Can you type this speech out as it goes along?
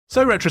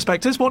So,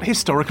 retrospectors, what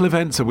historical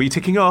events are we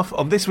ticking off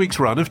on this week's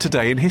run of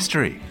Today in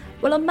History?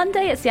 Well, on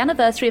Monday, it's the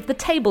anniversary of the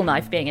table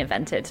knife being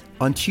invented.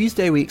 On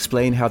Tuesday, we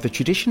explain how the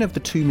tradition of the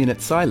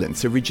 2-minute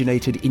silence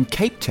originated in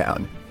Cape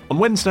Town. On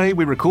Wednesday,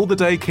 we recall the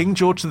day King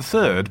George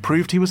III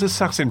proved he was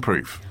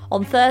assassin-proof.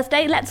 On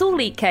Thursday, let's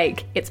all eat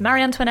cake. It's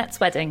Marie Antoinette's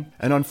wedding.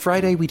 And on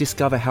Friday, we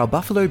discover how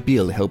Buffalo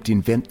Bill helped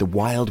invent the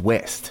Wild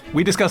West.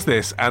 We discuss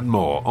this and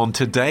more on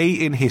Today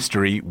in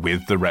History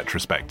with the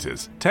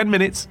Retrospectors. 10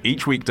 minutes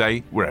each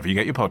weekday, wherever you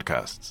get your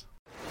podcasts.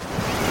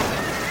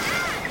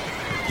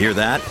 Hear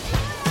that?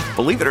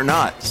 Believe it or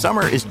not,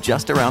 summer is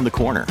just around the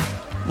corner.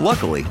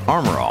 Luckily,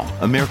 Armor All,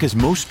 America's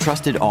most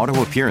trusted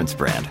auto appearance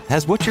brand,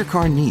 has what your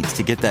car needs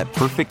to get that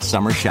perfect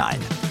summer shine.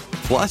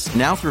 Plus,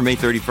 now through May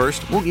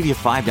 31st, we'll give you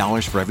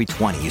 $5 for every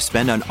 $20 you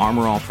spend on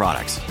Armor All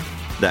products.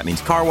 That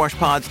means car wash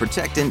pods,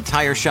 protectant,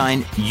 tire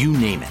shine, you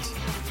name it.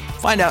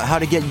 Find out how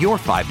to get your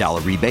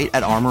 $5 rebate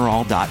at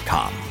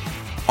armorall.com.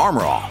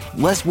 Armor All,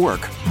 less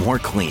work, more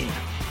clean.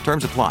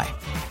 Terms apply.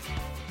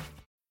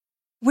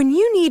 When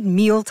you need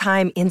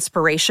mealtime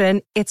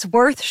inspiration, it's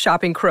worth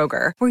shopping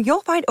Kroger, where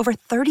you'll find over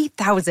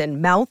 30,000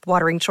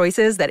 mouth-watering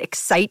choices that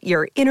excite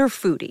your inner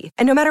foodie.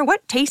 And no matter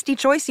what tasty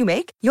choice you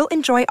make, you'll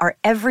enjoy our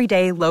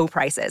everyday low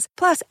prices,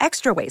 plus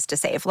extra ways to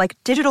save, like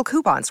digital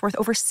coupons worth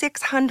over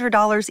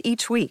 $600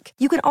 each week.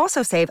 You can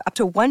also save up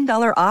to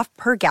 $1 off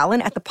per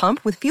gallon at the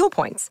pump with fuel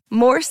points.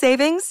 More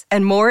savings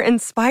and more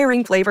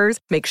inspiring flavors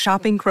make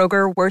shopping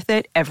Kroger worth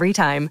it every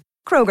time.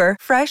 Kroger,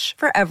 fresh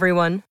for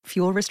everyone.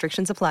 Fuel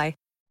restrictions apply.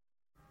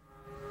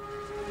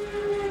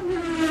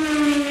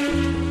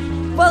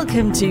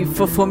 Welcome to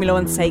For Formula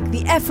One's Sake,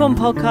 the F1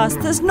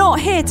 podcast that's not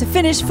here to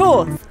finish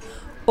fourth,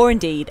 or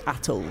indeed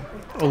at all.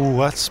 Oh,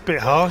 that's a bit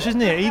harsh,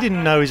 isn't it? He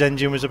didn't know his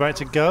engine was about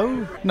to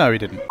go. No, he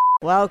didn't.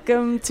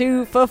 Welcome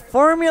to For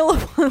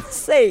Formula One's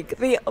Sake,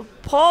 the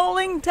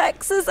appalling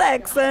Texas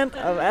accent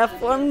of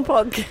F1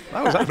 podcast.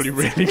 That was actually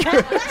really good.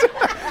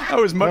 That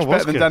was much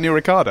better than Daniel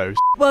Ricciardo's.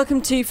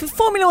 Welcome to For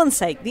Formula One's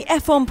Sake, the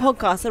F1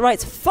 podcast that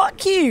writes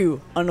 "fuck you"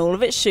 on all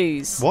of its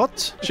shoes.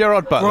 What?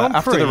 Gerard Butler, Grand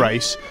after Prix? the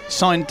race,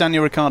 signed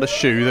Daniel Ricciardo's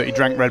shoe that he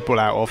drank Red Bull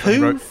out of Who?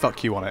 and wrote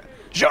 "fuck you" on it.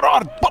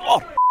 Gerard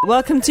Butler!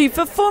 Welcome to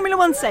For Formula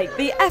One's Sake,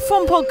 the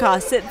F1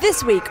 podcast that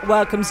this week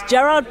welcomes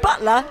Gerard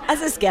Butler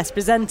as its guest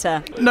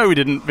presenter. No, he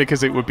didn't,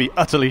 because it would be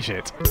utterly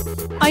shit.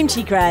 I'm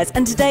Cheekrez,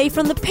 and today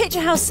from the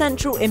Picture House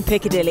Central in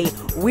Piccadilly,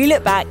 we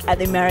look back at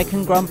the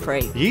American Grand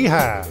Prix.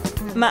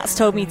 Yeehaw! Matt's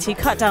told me to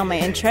cut down my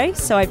intro,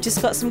 so I've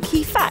just got some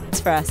key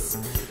facts for us.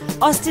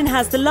 Austin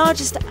has the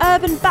largest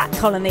urban bat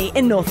colony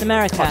in North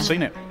America. I've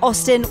seen it.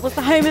 Austin was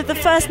the home of the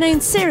first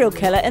known serial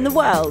killer in the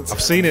world. I've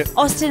seen it.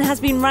 Austin has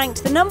been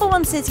ranked the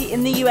 #1 city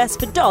in the US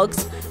for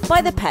dogs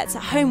by the Pets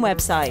at Home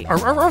website.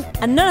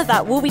 And none of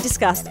that will be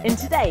discussed in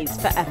today's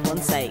For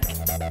F1's Sake.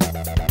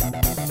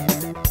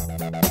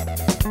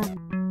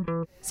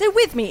 So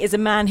with me is a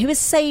man who has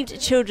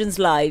saved children's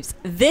lives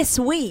this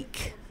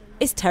week.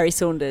 It's Terry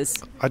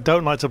Saunders. I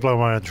don't like to blow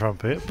my own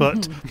trumpet,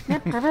 but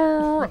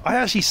I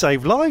actually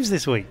saved lives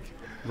this week.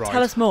 Right.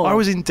 Tell us more. I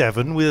was in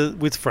Devon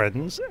with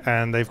friends,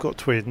 and they've got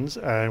twins,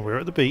 and we're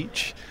at the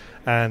beach,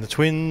 and the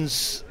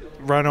twins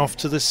ran off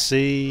to the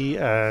sea,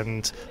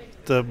 and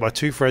my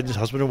two friends,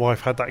 husband and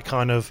wife, had that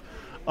kind of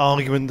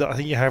argument that I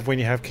think you have when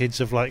you have kids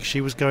of like,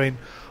 she was going,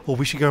 oh,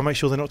 we should go and make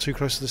sure they're not too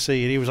close to the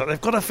sea, and he was like,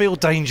 they've got to feel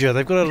danger,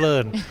 they've got to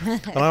learn.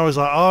 And I was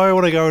like, oh, I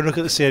want to go and look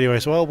at the sea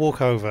anyway, so I'll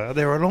walk over. And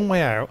they were a long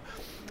way out,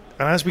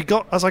 and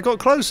as I got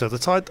closer,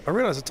 I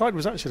realised the tide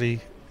was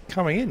actually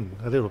coming in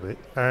a little bit,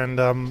 and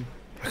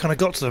I kind of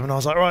got to them, and I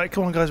was like, right,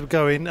 come on guys, we're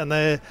going. And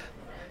they're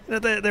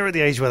at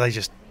the age where they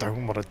just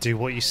don't want to do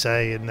what you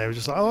say, and they were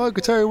just like, oh,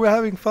 Uncle Terry, we're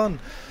having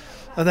fun.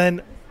 And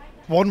then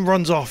one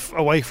runs off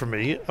away from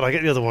me, and I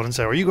get the other one and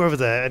say, well, you go over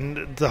there,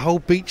 and the whole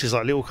beach is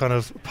like little kind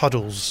of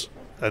puddles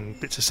and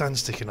bits of sand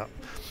sticking up.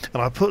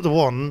 And I put the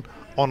one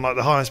on like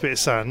the highest bit of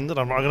sand, and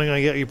I'm like, I'm going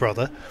to go get your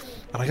brother.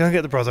 And I go and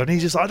get the brother, and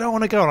he's just like, I don't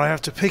want to go, and I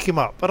have to pick him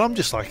up. But I'm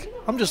just like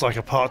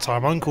a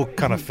part-time uncle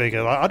kind of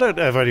figure. Like, I don't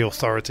have any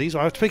authority, so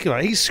I have to pick him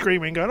up. He's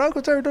screaming, going,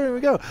 Uncle Terry, don't even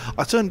go.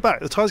 I turn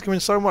back, the tide's coming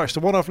so much, the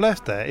one I've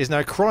left there is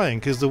now crying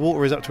because the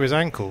water is up to his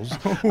ankles.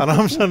 And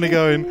I'm suddenly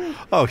going,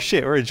 oh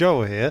shit, we're in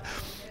trouble here.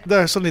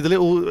 There, suddenly the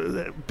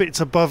little bits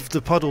above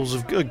the puddles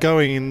are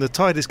going, and the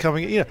tide is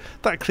coming. You know,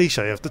 that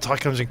cliche of the tide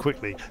comes in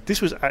quickly.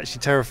 This was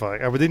actually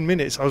terrifying. And within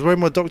minutes, I was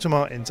wearing my Dr.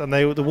 Martens, and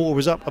the water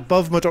was up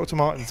above my Dr.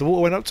 Martens. The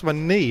water went up to my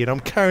knee, and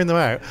I'm carrying them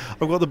out.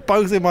 I've got them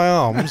both in my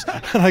arms,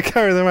 and I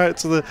carry them out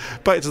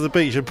back to the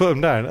beach and put them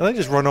down. And they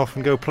just run off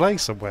and go play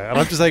somewhere. And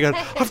I'm just there going,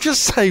 I've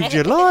just saved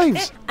your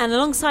lives. And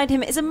alongside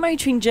him is a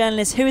motoring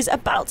journalist who is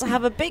about to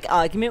have a big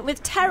argument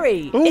with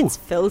Terry. Ooh. It's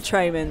Phil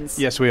Tromans.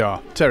 Yes, we are.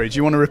 Terry, do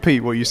you want to repeat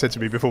what you said to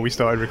me before we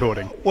started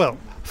recording? Well,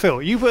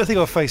 Phil, you put a thing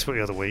on Facebook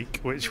the other week,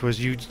 which was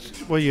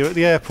were you at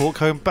the airport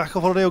going back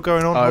on holiday or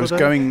going on holiday? I was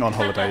going on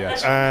holiday,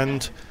 yes.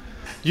 And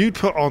you'd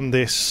put on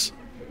this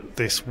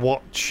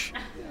watch.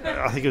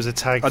 I think it was a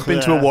tag. I'd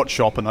been to a watch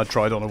shop and I'd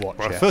tried on a watch.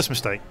 Right, yes. First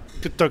mistake.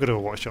 Don't go to a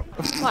watch shop.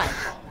 Why?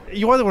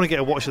 you either want to get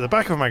a watch at the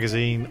back of a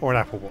magazine or an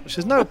Apple Watch.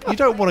 You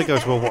don't want to go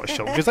to a watch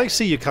shop because they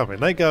see you coming.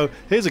 They go,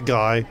 here's a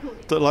guy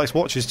that likes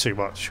watches too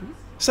much.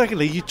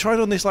 Secondly, you tried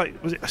on this,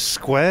 was it a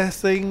square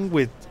thing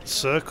with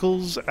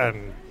circles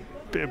and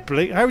bit of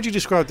bling? How would you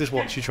describe this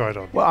watch you tried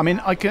on? Well, I mean,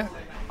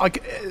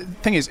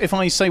 thing is, if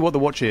I say what the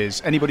watch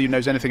is, anybody who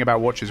knows anything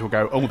about watches will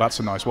go, "Oh, that's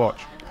a nice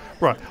watch."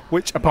 Right.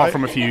 Which, apart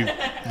from a few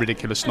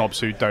ridiculous snobs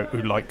who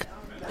like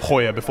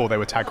Heuer before they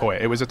were Tag Heuer,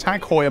 it was a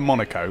Tag Heuer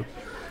Monaco,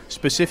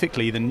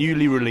 specifically the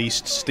newly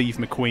released Steve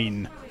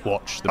McQueen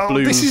watch, the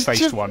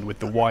blue-faced one with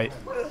the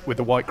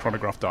white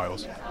chronograph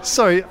dials.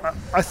 Sorry,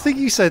 I think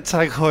you said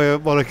Tag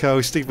Heuer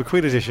Monaco Steve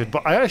McQueen edition,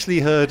 but I actually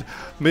heard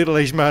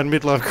middle-aged man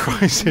midlife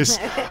crisis.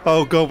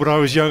 Oh God, when I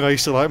was young I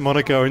used to like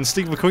Monaco, and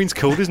Steve McQueen's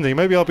cool, isn't he?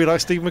 Maybe I'll be like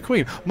Steve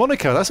McQueen.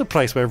 Monaco, that's a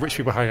place where rich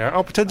people hang out.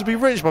 I'll pretend to be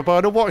rich by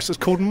buying a watch that's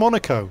called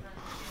Monaco.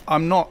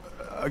 I'm not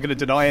going to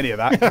deny any of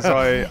that because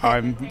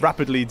I'm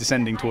rapidly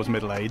descending towards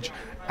middle age,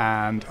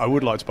 and I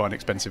would like to buy an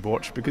expensive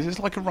watch because it's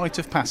like a rite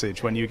of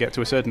passage when you get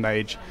to a certain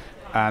age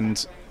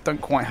and don't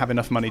quite have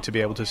enough money to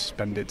be able to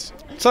spend it.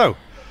 So,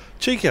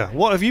 Chica,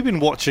 what have you been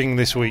watching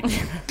this week?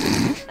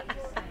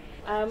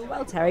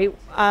 Well, Terry,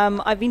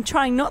 I've been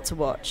trying not to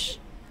watch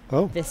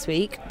this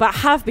week, but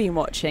have been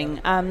watching.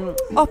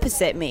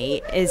 Opposite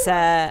me is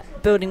a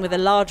building with a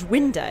large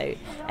window,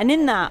 and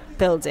in that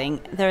building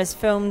there is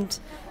filmed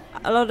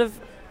a lot of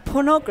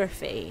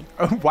pornography.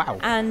 Oh, wow.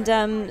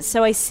 And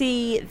so I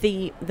see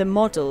the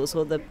models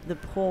or the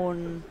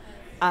porn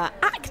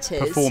actors,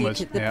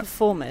 performers,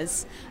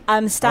 performers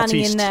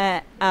standing Artiste. in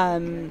there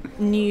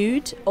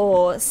nude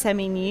or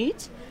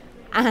semi-nude,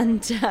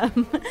 and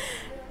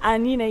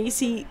you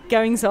see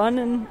goings on,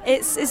 and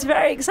it's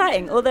very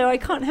exciting. Although I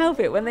can't help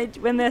it when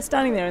they're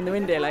standing there in the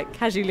window, like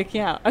casually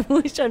looking out. I'm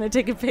always trying to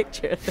take a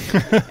picture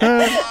of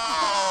them.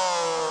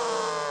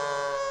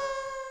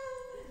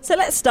 So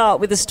let's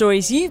start with the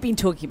stories you've been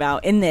talking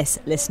about in this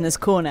Listener's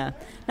Corner.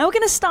 Now we're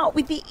going to start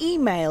with the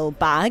email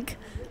bag,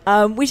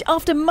 which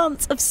after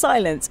months of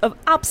silence, of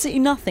absolutely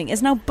nothing,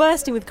 is now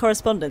bursting with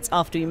correspondence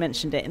after we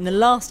mentioned it in the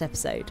last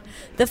episode.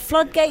 The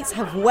floodgates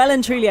have well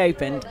and truly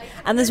opened,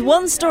 and there's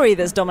one story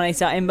that's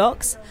dominated our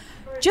inbox.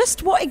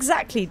 Just what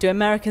exactly do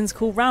Americans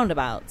call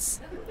roundabouts?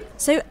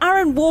 So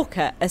Aaron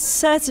Walker, a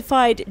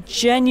certified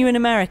genuine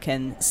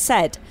American,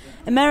 said,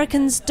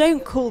 Americans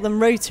don't call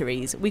them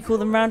rotaries, we call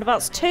them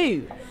roundabouts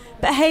too.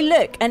 But hey,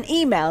 look, an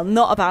email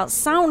not about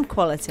sound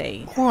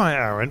quality. All right,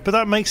 Aaron, but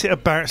that makes it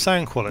about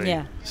sound quality.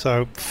 Yeah.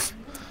 So,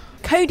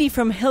 Cody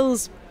from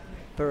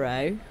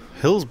Hillsborough.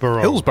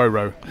 Hillsborough.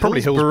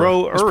 Probably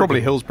Hillsborough. It's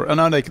probably Hillsborough. Oh,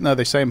 no,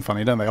 they say them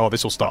funny, don't they? Oh,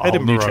 this will start a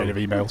whole new chain of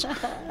emails.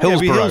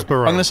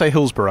 Hillsborough. I'm going to say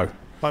Hillsborough.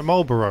 Like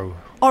Marlborough.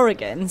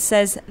 Oregon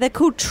says they're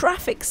called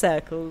traffic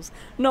circles,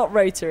 not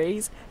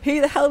rotaries.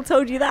 Who the hell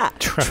told you that?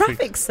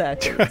 Traffic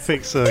circles.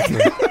 Traffic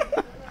circles.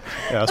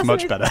 Yeah, that's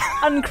much better.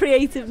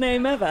 Uncreative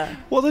name ever.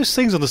 What are those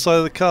things on the side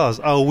of the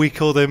cars? Oh, we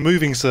call them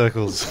moving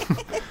circles.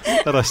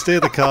 And I steer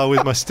the car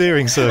with my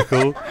steering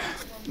circle.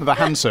 The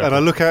hand circle. And I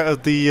look out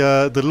of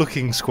the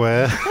looking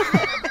square.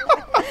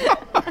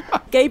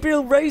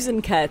 Gabriel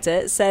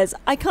Rosenkerter says,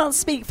 I can't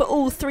speak for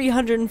all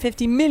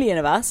 350 million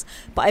of us,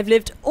 but I've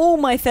lived all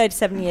my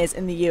 37 years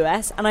in the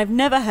US and I've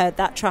never heard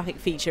that traffic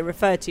feature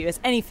referred to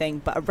as anything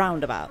but a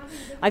roundabout.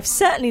 I've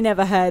certainly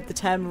never heard the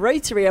term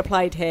Rotary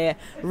applied here.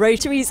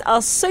 Rotaries are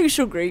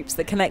social groups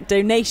that collect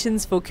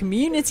donations for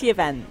community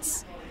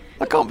events.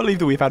 I can't believe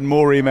that we've had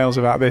more emails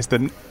about this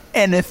than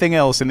anything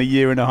else in the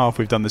year and a half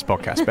we've done this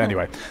podcast. But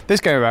anyway, this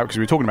came about because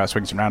we were talking about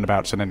swings and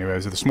roundabouts, and anyway, it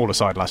was the smaller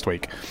side last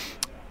week.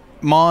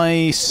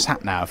 My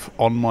sat-nav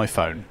on my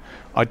phone,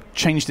 I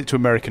changed it to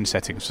American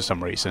settings for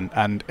some reason,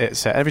 and it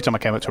said every time I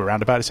came up to a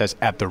roundabout, it says,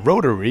 at the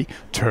rotary,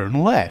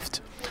 turn left.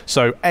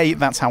 So,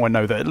 that's how I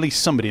know that at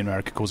least somebody in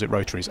America calls it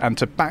rotaries. And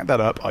to back that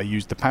up, I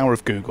used the power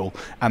of Google,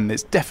 and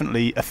it's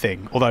definitely a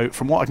thing. Although,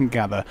 from what I can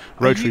gather,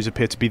 rotaries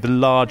appear to be the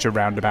larger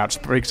roundabouts,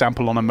 for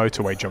example, on a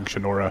motorway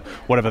junction or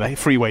a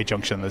freeway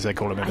junction, as they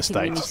call them in the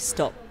States. Need to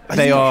stop.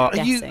 They are.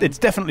 It's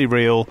definitely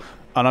real.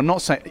 And I'm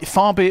not saying,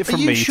 far be it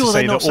from me to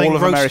say that all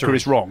of America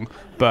is wrong,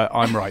 but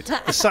I'm right.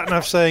 The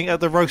sat-nav saying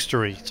at the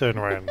roastery, turn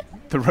around.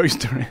 The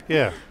roastery?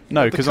 Yeah.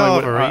 No, because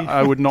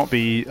I would not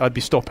be, I'd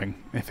be stopping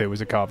if it was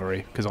a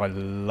carvery, because I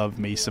love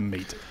me some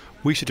meat.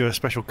 We should do a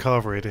special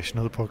carvery edition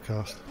of the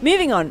podcast.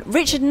 Moving on,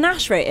 Richard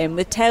Nash wrote in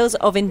with tales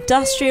of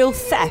industrial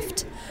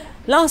theft.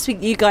 Last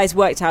week you guys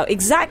worked out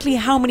exactly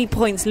how many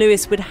points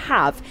Lewis would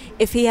have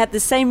if he had the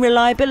same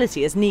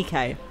reliability as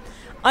Nico.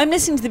 I'm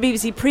listening to the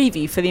BBC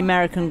preview for the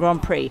American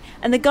Grand Prix,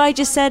 and the guy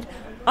just said,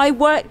 I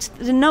worked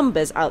the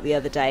numbers out the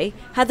other day.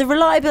 Had the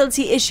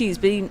reliability issues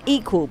been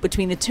equal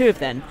between the two of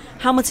them,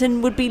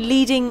 Hamilton would be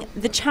leading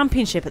the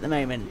championship at the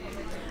moment.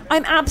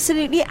 I'm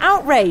absolutely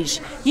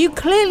outraged. You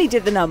clearly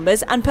did the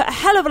numbers and put a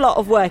hell of a lot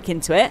of work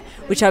into it,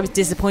 which I was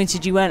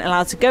disappointed you weren't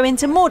allowed to go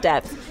into more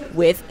depth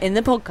with in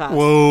the podcast.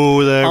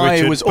 Whoa there,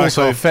 Richard. I was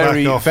also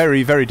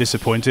very, very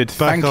disappointed.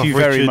 Thank you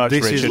very much,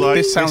 Richard.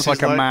 This sounds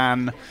like a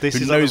man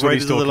who knows what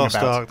he's talking about.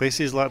 Ark.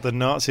 This is like the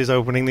Nazis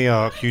opening the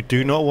Ark. You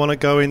do not want to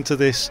go into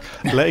this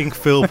letting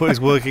Phil put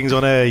his workings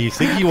on air. You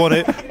think you want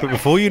it, but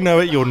before you know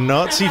it, your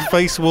Nazi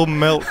face will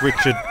melt,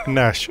 Richard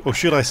Nash. Or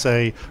should I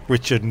say,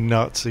 Richard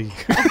Nazi?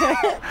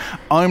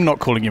 I'm not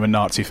calling you a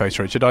Nazi face,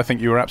 Richard. I think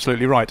you were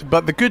absolutely right.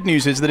 But the good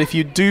news is that if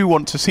you do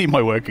want to see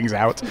my workings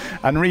out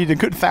and read a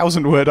good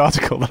 1,000-word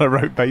article that I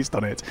wrote based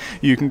on it,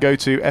 you can go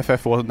to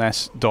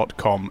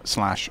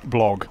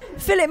ff1s.com/blog.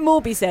 Philip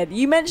Morby said,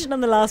 you mentioned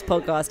on the last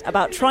podcast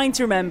about trying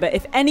to remember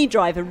if any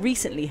driver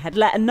recently had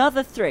let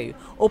another through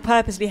or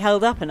purposely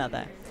held up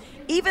another.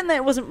 Even though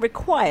it wasn't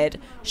required,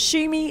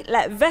 Schumi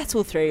let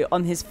Vettel through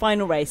on his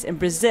final race in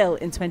Brazil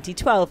in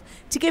 2012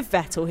 to give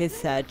Vettel his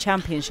third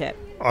championship.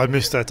 I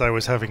missed that. I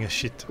was having a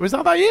shit. Was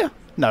that year?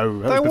 No,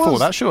 that was before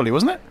that, surely,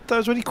 wasn't it? That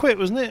was when he quit,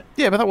 wasn't it?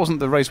 Yeah, but that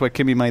wasn't the race where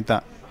Kimi made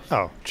that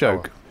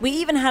joke. Oh. We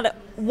even had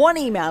one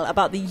email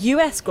about the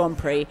US Grand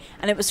Prix,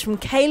 and it was from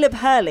Caleb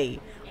Hurley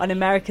on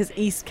America's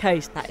East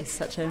Coast. That is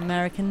such an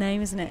American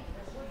name, isn't it?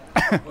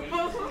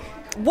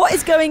 What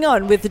is going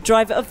on with the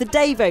driver of the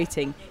day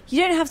voting?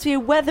 You don't have to be a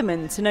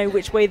weatherman to know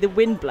which way the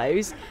wind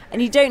blows,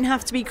 and you don't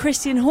have to be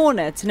Christian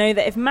Horner to know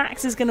that if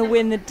Max is going to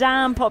win the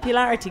damn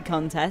popularity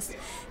contest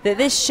that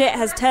this shit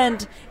has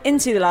turned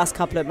into the last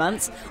couple of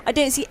months. I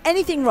don't see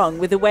anything wrong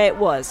with the way it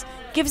was.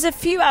 Give us a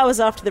few hours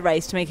after the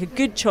race to make a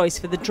good choice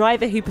for the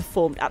driver who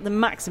performed at the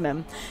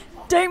maximum.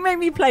 Don't make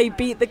me play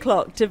Beat the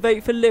Clock to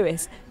vote for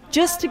Lewis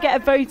just to get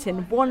a vote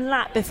in one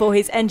lap before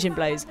his engine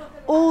blows.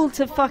 All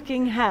to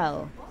fucking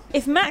hell.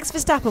 If Max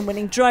Verstappen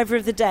winning driver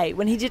of the day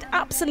when he did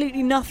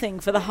absolutely nothing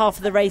for the half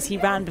of the race he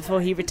ran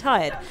before he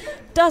retired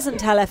doesn't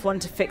tell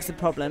F1 to fix the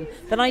problem,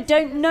 then I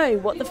don't know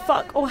what the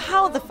fuck or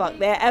how the fuck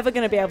they're ever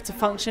going to be able to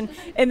function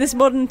in this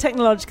modern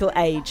technological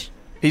age.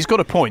 He's got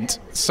a point.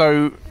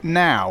 So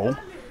now,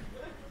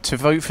 to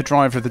vote for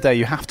driver of the day,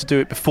 you have to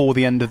do it before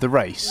the end of the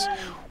race,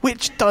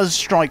 which does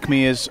strike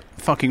me as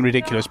fucking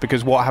ridiculous,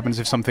 because what happens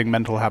if something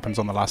mental happens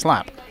on the last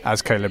lap,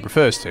 as Caleb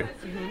refers to?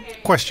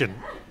 Question.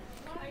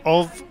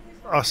 Of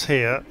us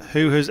here,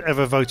 who has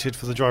ever voted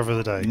for the driver of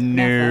the day?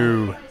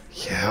 No.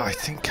 Yeah, I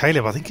think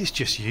Caleb. I think it's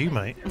just you,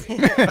 mate.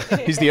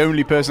 He's the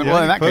only person.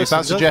 Well, in that case,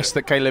 that suggests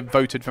that Caleb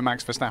voted for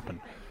Max Verstappen.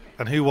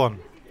 And who won?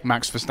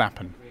 Max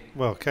Verstappen.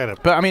 Well,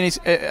 Caleb. But I mean, it's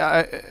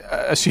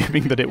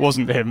assuming that it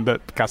wasn't him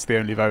that cast the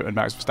only vote and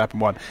Max Verstappen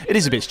won. It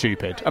is a bit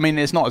stupid. I mean,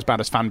 it's not as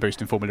bad as fan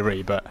boost in Formula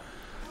E, but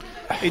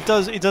it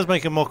does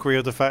make a mockery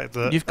of the fact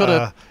that you've got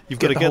to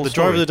get the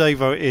driver of the day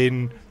vote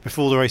in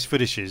before the race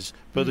finishes,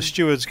 but the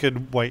stewards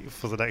can wait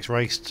for the next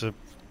race to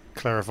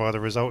clarify the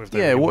result. If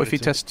they really what if he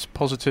tests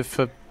positive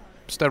for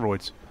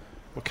steroids?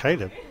 Well,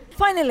 Caleb.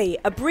 Finally,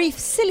 a brief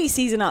silly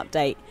season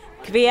update.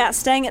 Kvyat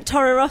staying at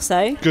Toro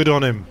Rosso. Good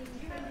on him.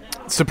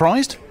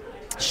 Surprised?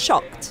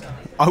 Shocked.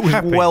 I was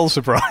Happy. well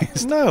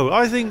surprised. No,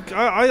 I think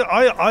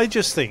I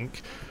just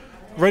think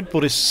Red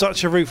Bull is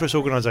such a ruthless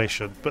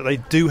organisation, but they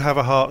do have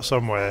a heart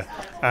somewhere,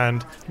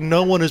 and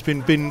no one has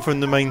been binned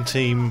from the main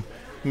team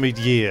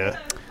mid-year.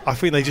 I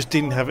think they just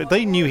didn't have it.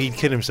 They knew he'd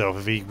kill himself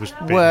if he was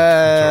binned.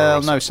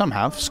 Well, no, some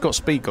have. Scott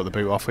Speed got the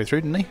boot halfway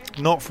through, didn't he?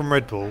 Not from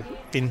Red Bull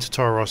into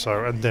Toro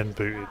Rosso and then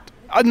booted.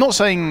 I'm not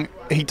saying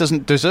he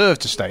doesn't deserve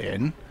to stay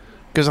in,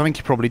 because I think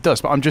he probably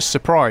does, but I'm just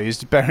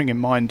surprised, bearing in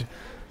mind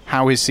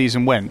how his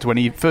season went, when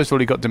he first of all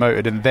he got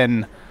demoted and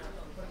then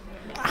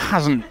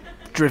hasn't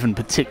driven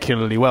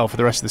particularly well for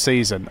the rest of the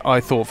season.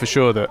 I thought for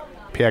sure that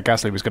Pierre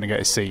Gasly was going to get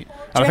his seat.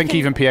 And I think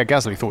even Pierre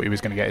Gasly thought he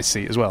was going to get his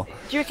seat as well.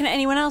 Do you reckon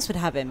anyone else would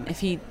have him if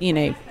he,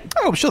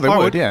 Oh, I'm sure they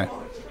would, yeah.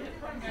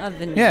 Other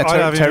than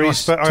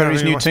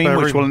Terry's new team,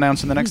 which we'll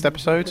announce in the next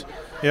episode.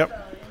 Yep.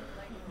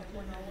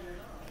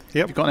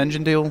 Have you got an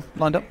engine deal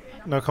lined up?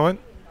 No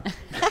comment.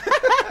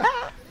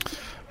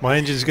 My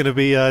engine's going to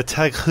be a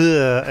Tag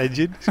Heuer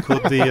engine. It's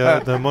called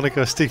the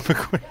Monaco Steve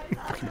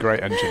McQueen.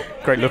 Great engine.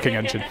 Great looking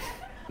engine.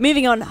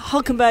 Moving on,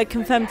 Hülkenberg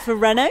confirmed for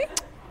Renault.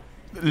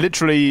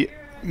 Literally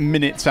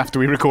minutes after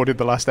we recorded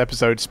the last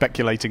episode,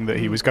 speculating that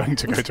he was going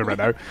to go to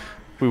Renault,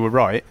 we were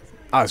right.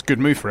 It's a good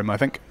move for him, I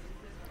think.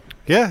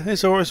 Yeah,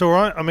 it's all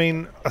right. I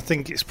mean, I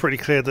think it's pretty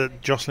clear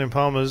that Jocelyn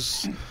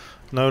Palmer's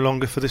no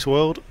longer for this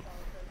world.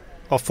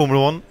 Off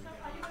Formula One.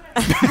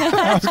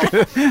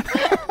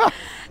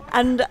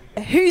 And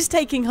who's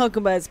taking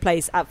Hülkenberg's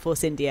place at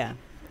Force India?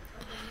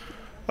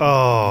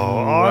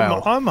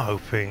 I'm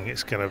hoping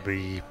it's going to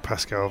be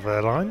Pascal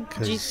Wehrlein.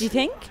 Do you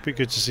think? It'd be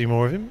good to see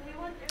more of him.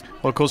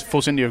 Well, of course,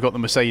 Force India have got the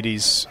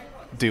Mercedes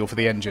deal for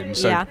the engine,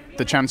 so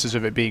the chances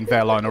of it being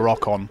Wehrlein or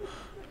Ocon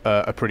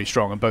are pretty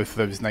strong, and both of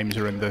those names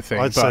are in the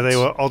thing. I'd say they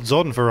were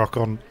odds-on for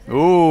Ocon.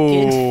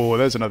 Ooh,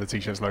 there's another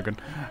T-shirt slogan.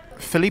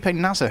 Felipe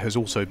Nasser has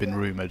also been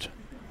rumoured,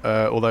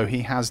 although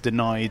he has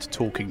denied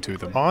talking to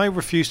them. I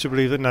refuse to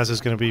believe that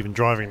Nasser's going to be even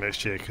driving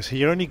next year, because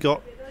he only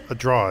got a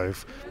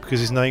drive because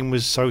his name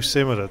was so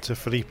similar to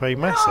Felipe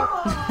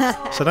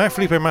Massa. So now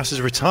Felipe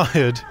Massa's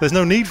retired. There's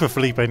no need for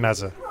Felipe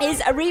Massa. Is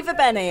Arriva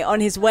Bene on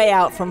his way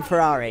out from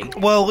Ferrari?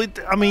 Well,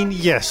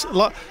 yes.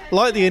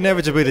 Like the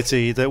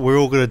inevitability that we're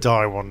all going to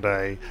die one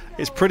day,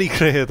 it's pretty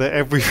clear that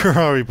every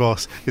Ferrari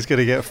boss is going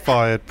to get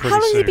fired pretty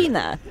soon. How long have you been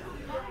there?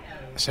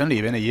 It's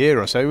only been a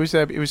year or so. It was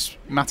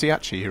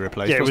Mattiacci who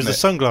replaced. Yeah, it was the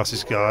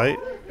sunglasses guy.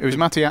 It was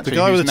Mattiacci. The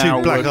guy with the who's two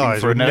now black working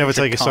eyes for would an never take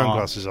electric his car.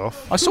 sunglasses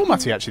off. I saw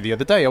Mattiacci the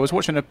other day. I was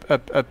watching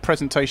a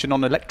presentation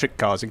on electric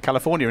cars in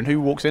California, and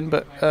who walks in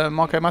but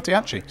Marco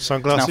Mattiacci.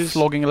 Sunglasses? He's now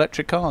flogging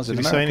electric cars in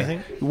Did he America. say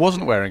anything? He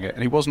wasn't wearing it,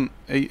 and he wasn't.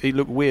 He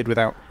looked weird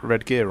without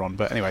red gear on.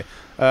 But anyway,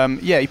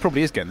 yeah, he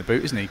probably is getting the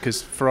boot, isn't he?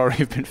 Because Ferrari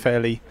have been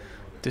fairly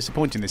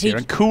disappointing this year.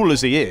 And cool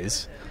as he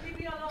is,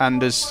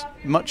 and as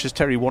much as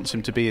Terry wants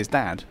him to be his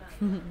dad,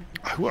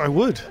 I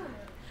would.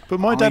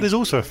 But my dad is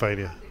also a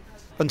failure.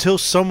 Until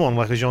someone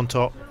like a Jean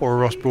Todt or a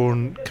Ross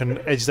Brawn can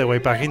edge their way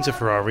back into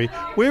Ferrari,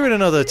 we're in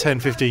another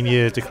 10-15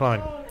 year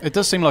decline. It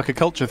does seem like a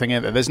culture thing,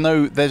 isn't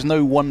there? There's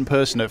no one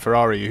person at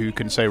Ferrari who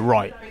can say,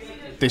 right,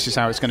 this is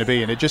how it's going to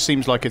be. And it just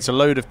seems like it's a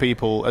load of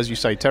people, as you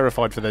say,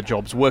 terrified for their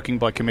jobs, working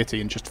by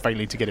committee and just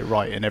failing to get it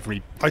right in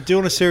every... I do,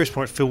 on a serious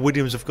point, feel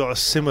Williams have got a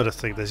similar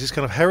thing. There's these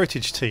kind of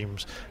heritage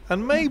teams,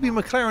 and maybe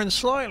McLaren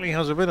slightly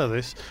has a bit of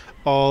this,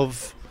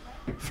 of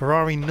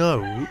Ferrari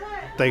know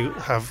they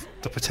have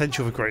the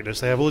potential for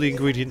greatness, they have all the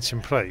ingredients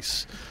in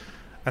place,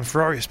 and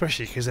Ferrari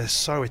especially because they're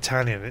so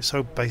Italian, it's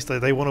so based,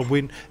 they want to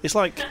win. It's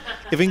like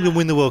if England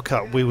win the World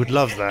Cup, we would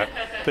love that,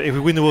 but if we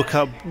win the World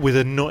Cup with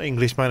a not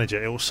English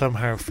manager, it will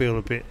somehow feel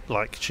a bit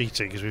like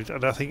cheating,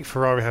 and I think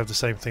Ferrari have the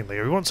same thing.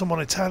 We want someone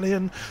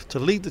Italian to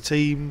lead the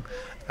team,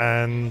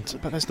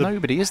 but there's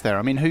nobody, is there?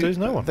 I mean, there's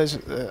no one.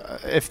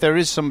 If there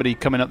is somebody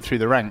coming up through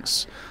the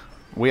ranks,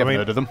 we haven't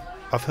heard of them.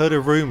 I've heard a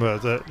rumour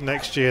that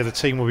next year the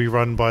team will be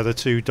run by the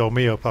two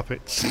Dolmio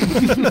puppets.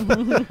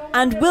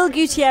 And will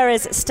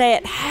Gutierrez stay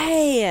at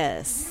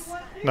Hayes?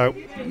 No.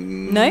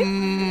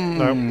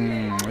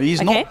 No?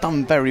 He's not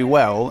done very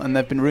well, and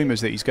there have been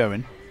rumours that he's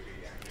going.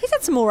 He's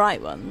had some alright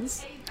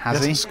ones. Has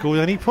he? Hasn't scored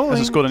any points.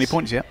 Hasn't scored any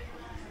points yet.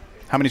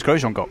 How many's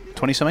Grosjean got?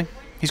 20-something?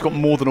 He's got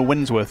more than a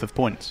win's worth of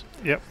points.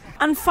 Yep.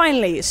 And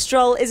finally,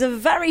 Stroll is a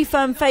very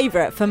firm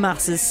favourite for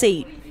Massa's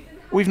seat.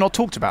 We've not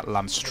talked about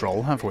Lance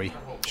Stroll, have we?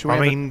 Should we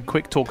have a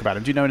quick talk about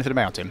him? Do you know anything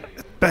about him?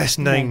 Best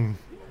name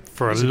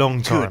for a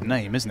long time. Good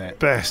name, isn't it?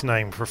 Best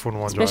name for a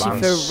Formula 1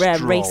 driver. Especially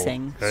for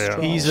racing.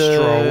 Yeah. He's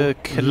a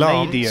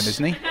Canadian,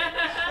 isn't he?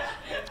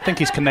 I think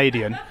he's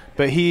Canadian,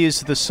 but he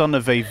is the son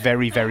of a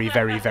very, very,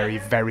 very, very,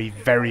 very,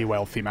 very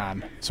wealthy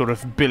man, sort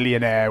of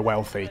billionaire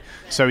wealthy.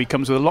 So he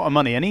comes with a lot of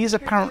money, and he is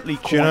apparently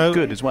quite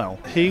good as well.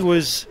 He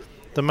was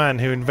the man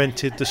who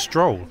invented the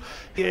stroll.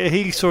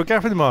 He saw a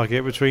gap in the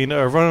market between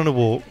a run and a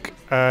walk,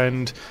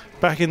 and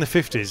back in the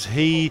 50s,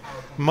 he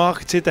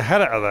marketed the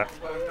hell out of that.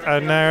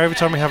 And now every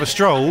time we have a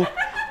stroll,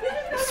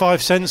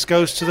 5 cents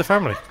goes to the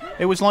family.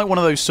 It was like one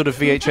of those sort of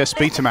VHS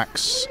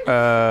Betamax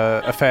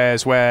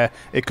affairs where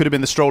it could have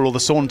been the stroll or the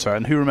saunter,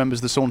 and who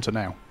remembers the saunter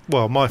now?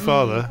 Well, my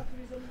father,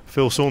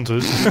 Phil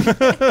Saunders.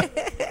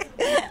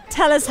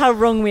 Tell us how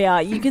wrong we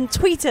are. You can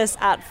tweet us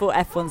at For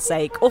F1's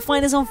Sake, or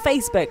find us on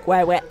Facebook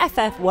where we're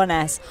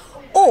FF1S,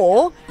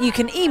 or you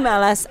can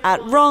email us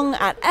at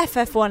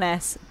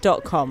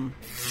wrong@ff1s.com.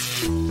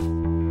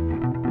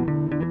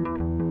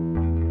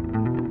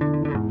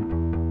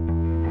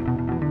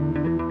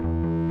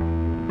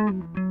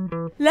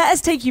 Let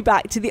us take you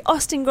back to the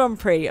Austin Grand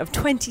Prix of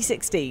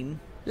 2016.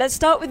 Let's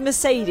start with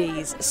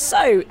Mercedes.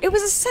 So, it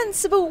was a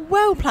sensible,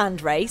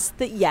 well-planned race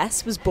that,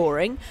 yes, was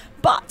boring,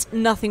 but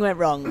nothing went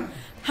wrong.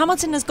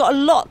 Hamilton has got a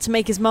lot to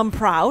make his mum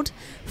proud.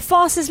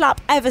 Fastest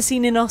lap ever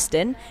seen in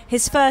Austin,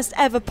 his first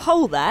ever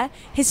pole there,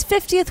 his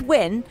 50th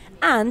win,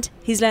 and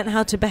he's learnt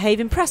how to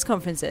behave in press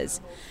conferences.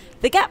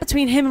 The gap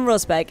between him and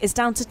Rosberg is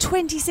down to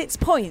 26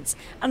 points,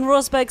 and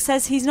Rosberg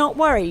says he's not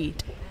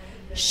worried.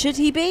 Should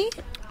he be?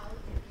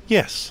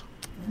 Yes.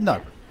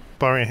 No.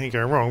 Barring anything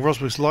going wrong,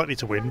 Rosberg's likely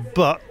to win,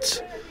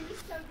 but,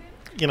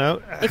 you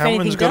know, If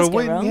Hamilton's anything got does to go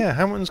win. wrong. Yeah,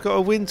 Hamilton's got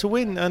to win to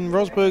win, and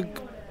Rosberg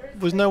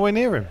was nowhere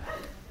near him.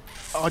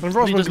 He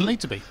doesn't need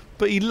to be.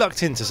 But he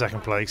lucked into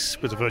second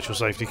place with the virtual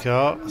safety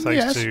car,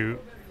 thanks to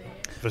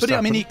Verstappen. But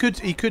I mean, he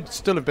could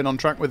still have been on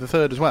track with the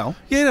third as well.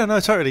 Yeah, no,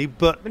 totally,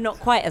 but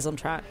not quite as on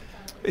track.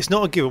 It's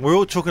not a given. We're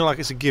all talking like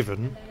it's a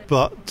given,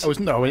 but...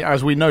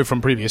 as we know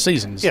from previous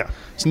seasons. Yeah.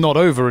 It's not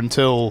over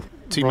until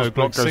Timo Rosberg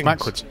Glock goes sings.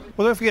 backwards.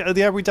 Well, don't forget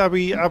the Abu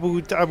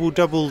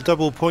Dhabi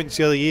double points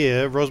the other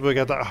year. Rosberg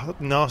had that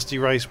nasty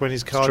race when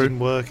his car didn't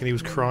work and he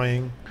was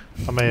crying.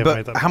 I may have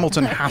made that. But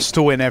Hamilton has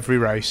to win every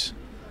race.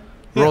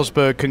 Yeah.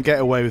 Rosberg can get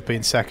away with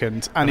being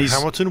second, and he's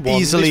Hamilton won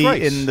easily this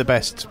race. in the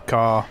best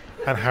car.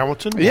 And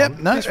Hamilton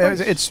won this race.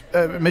 It's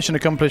mission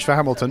accomplished for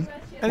Hamilton.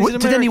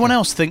 Did anyone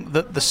else think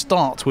that the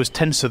start was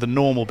tenser than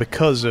normal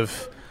because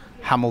of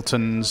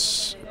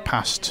Hamilton's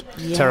past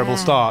terrible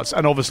starts,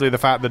 and obviously the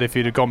fact that if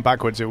he'd have gone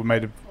backwards it would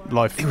have made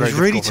life It was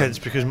really tense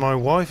because my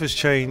wife has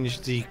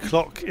changed the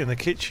clock in the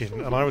kitchen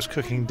and I was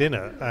cooking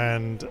dinner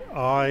and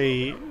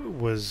I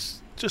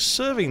was just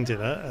serving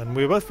dinner, and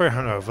we were both very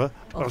hungover.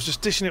 I was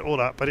just dishing it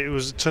all up, but it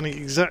was turning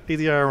exactly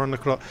the hour on the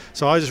clock.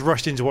 So I just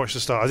rushed in to watch the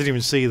start. I didn't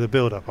even see the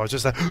build-up. I was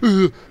just like,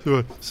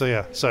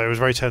 so it was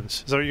very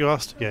tense. Is that what you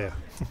asked? Yeah.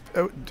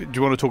 Do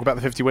you want to talk about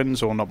the 50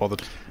 wins or not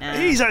bothered?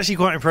 He's actually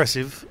quite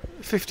impressive.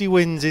 50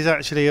 wins is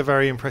actually a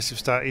very impressive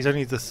stat. He's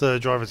only the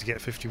third driver to get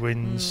 50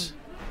 wins.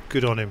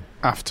 Good on him.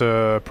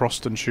 After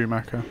Prost and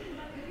Schumacher.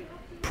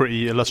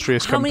 Pretty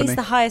illustrious How company. many's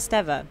the highest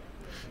ever?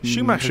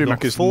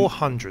 Schumacher's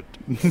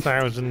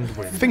 400,000 wins.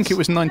 I think it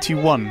was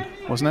 91,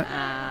 wasn't it?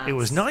 It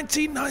was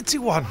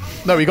 1991.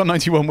 No, he got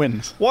 91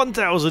 wins.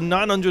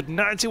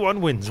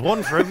 1,991 wins,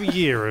 one for every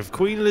year of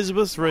Queen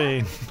Elizabeth's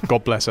reign.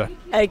 God bless her.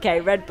 Okay,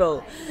 Red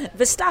Bull.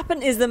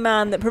 Verstappen is the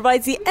man that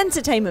provides the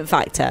entertainment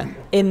factor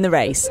in the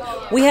race.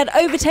 We had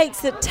overtakes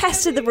that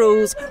tested the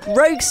rules,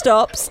 rogue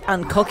stops,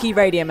 and cocky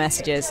radio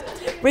messages.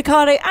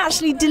 Ricciardo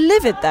actually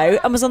delivered, though,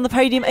 and was on the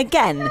podium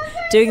again,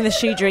 doing the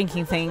shoe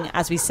drinking thing,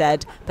 as we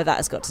said, but that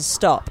has got to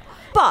stop.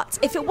 But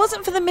if it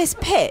wasn't for the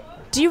missed pit,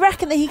 do you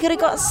reckon that he could have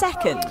got a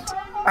second?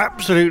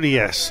 Absolutely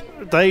yes.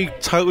 They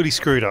totally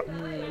screwed up.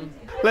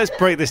 Let's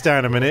break this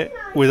down a minute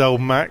with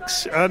old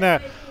Max. Now,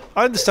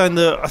 I understand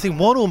that I think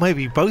one or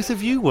maybe both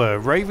of you were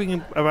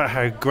raving about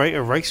how great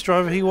a race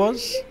driver he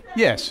was.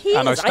 Yes,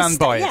 and I stand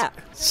by it.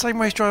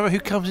 Same race driver who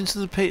comes into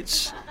the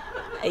pits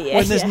Yeah,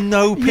 when there's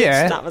no pits.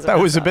 Yeah, that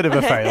was a bit of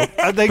a fail.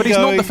 But he's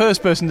not the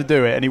first person to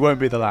do it, and he won't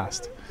be the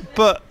last.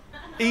 But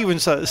even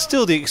so,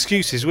 still the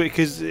excuses,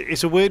 because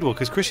it's a weird one,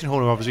 because Christian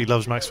Horner obviously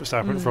loves Max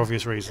Verstappen for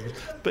obvious reasons,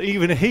 but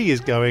even he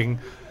is going,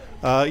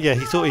 he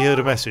thought he heard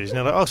a message. And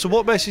they're like, so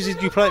what message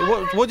did you play?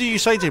 What did you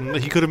say to him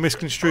that he could have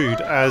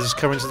misconstrued as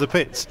coming to the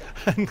pits?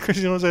 And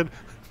Christian Horner said,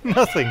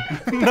 nothing.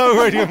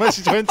 No radio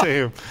message went to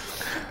him.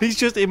 He's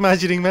just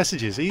imagining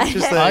messages. He's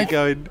just there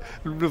going,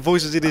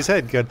 voices in his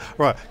head going,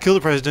 right, kill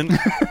the president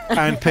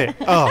and pit.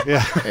 Oh,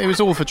 yeah. It was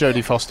all for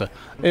Jodie Foster.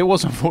 It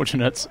was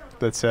unfortunate,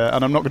 that,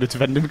 and I'm not going to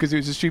defend him because it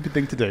was a stupid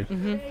thing to do.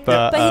 Mm-hmm.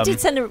 But he did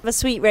send a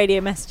sweet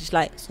radio message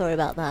like, sorry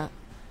about that.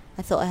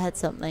 I thought I heard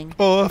something.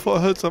 Oh, I thought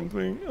I heard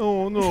something.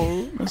 Oh,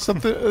 no.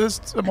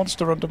 There's a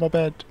monster under my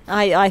bed.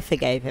 I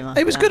forgave him.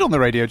 It was good on the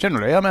radio,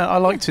 generally. I mean, I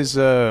liked his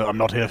I'm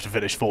not here to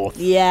finish fourth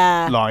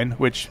line,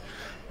 which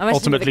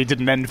ultimately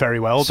didn't end very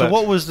well. So but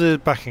what was the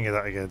backing of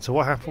that again? So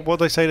what happened? What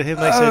did they say to him?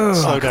 They said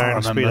slow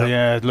down, speed up.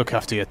 Yeah, look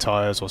after your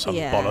tyres or some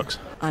bollocks.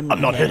 I'm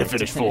not here to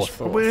finish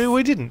fourth.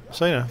 We didn't.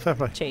 So, fair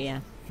play. True, yeah.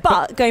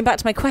 But going back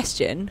to my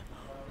question,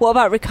 what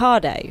about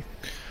Ricciardo?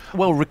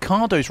 Well,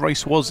 Ricciardo's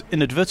race was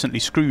inadvertently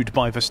screwed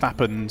by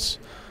Verstappen's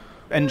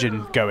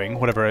engine going,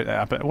 whatever it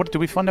happened. Did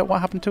we find out what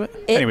happened to it?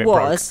 It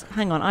was,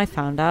 hang on, I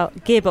found out,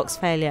 gearbox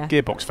failure.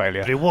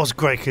 But it was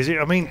great, because,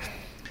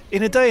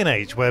 in a day and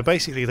age where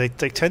basically they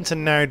tend to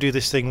now do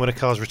this thing when a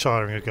car's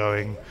retiring or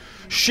going,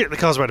 shit, the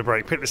car's about to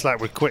break, pit this lap,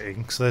 we're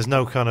quitting, so there's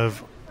no kind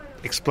of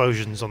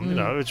explosions on,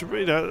 it's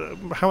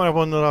how I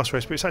won the last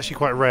race, but it's actually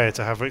quite rare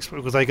to have,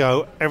 because they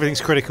go, everything's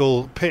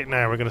critical, pit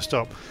now, we're going to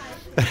stop.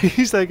 And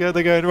they're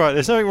going, right,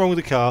 there's nothing wrong with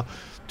the car,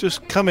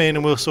 just come in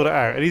and we'll sort it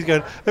out. And he's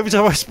going, every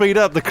time I speed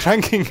up, the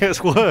cranking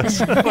gets worse.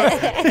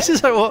 This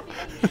is like what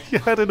you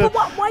had in a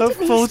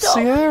Ford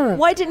Sierra.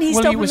 Why didn't he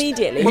stop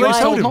immediately? Well, they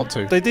told him not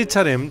to. They did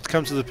tell him to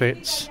come to the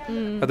pits,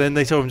 and then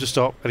they told him to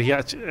stop. And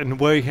and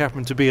where he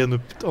happened to be on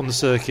the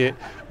circuit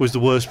was the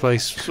worst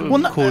place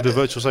called a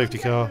virtual safety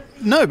car.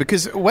 No,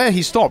 because where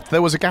he stopped,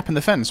 there was a gap in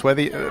the fence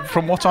where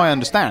from what I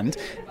understand,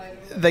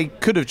 they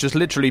could have just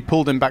literally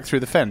pulled him back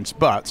through the fence,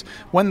 but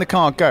when the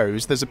car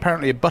goes, there's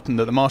apparently a button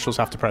that the marshals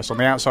have to press on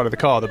the outside of the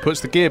car that puts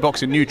the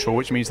gearbox in neutral,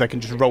 which means they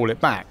can just roll it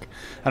back.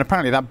 And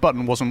apparently that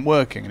button wasn't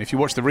working, and if you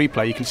watch the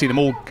replay, you can see them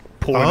all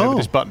pouring over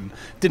this button.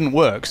 Didn't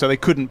work, so they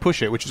couldn't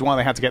push it, which is why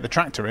they had to get the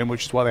tractor in,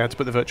 which is why they had to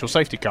put the virtual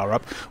safety car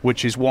up,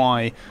 which is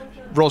why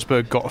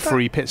Rosberg got a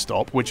free pit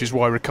stop, which is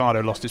why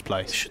Ricciardo lost his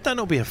place. Should that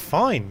not be a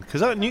fine?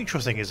 Because that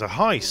neutral thing is a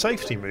high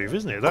safety move,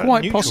 isn't it?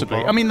 Quite possibly.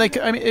 Part. I mean,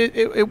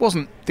 it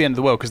wasn't the end of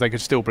the world because they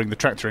could still bring the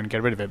tractor in and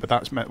get rid of it, but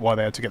that's why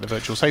they had to get the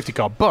virtual safety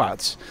car.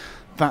 But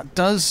that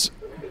does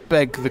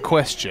beg the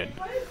question,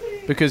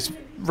 because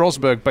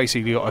Rosberg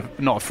basically got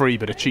not a free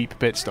but a cheap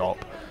pit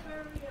stop.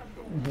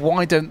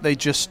 Why don't they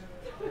just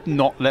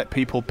not let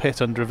people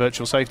pit under a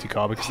virtual safety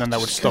car, because then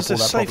that would stop all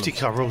that problem. The safety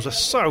car rules are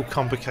so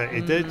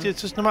complicated. It's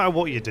just no matter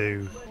what you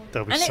do,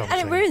 there'll be something.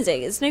 And it ruins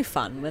it. It's no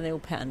fun when they all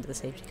pit under the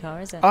safety car,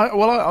 is it?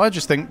 I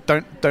just think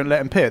don't let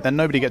them pit. Then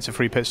nobody gets a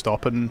free pit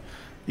stop, and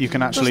you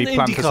can actually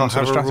plan for some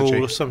sort of strategy. Have a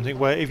rule or something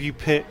where if you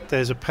pit,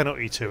 there's a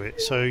penalty to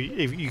it. So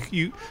if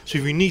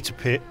you need to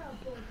pit,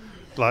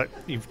 like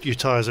your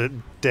tyres are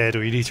dead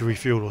or you need to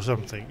refuel or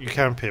something, you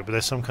can pit, but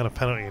there's some kind of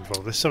penalty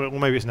involved. There's something, or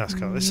maybe it's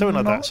NASCAR. There's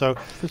something like that. So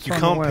you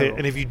can't pit,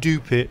 and if you do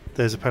pit,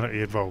 there's a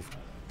penalty involved.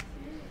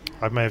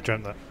 I may have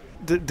dreamt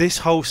that. This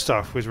whole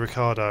stuff with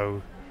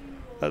Ricciardo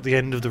at the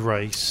end of the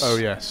race. Oh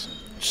yes,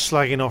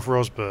 slagging off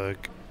Rosberg.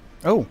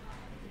 Oh,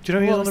 Do you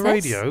know he was on the What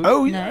was this? radio?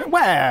 Oh, No.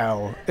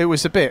 well, it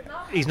was a bit.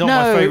 He's not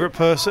my favourite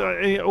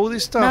person. All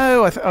this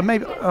stuff. No,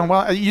 maybe.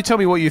 Well, you tell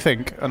me what you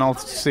think, and I'll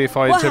see if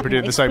I What interpret it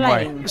happened? the same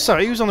way. Explain. So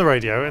he was on the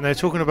radio, and they're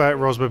talking about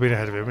Rosberg being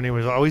ahead of him, and he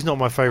was like, "Oh, he's not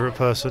my favourite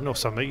person," or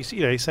something.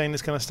 He's saying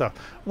this kind of stuff,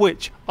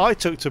 which I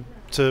took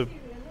to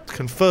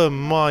confirm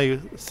my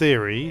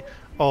theory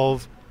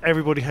of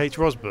Everybody Hates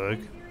Rosberg,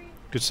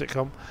 good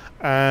sitcom,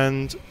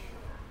 and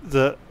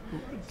that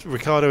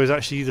Ricciardo is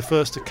actually the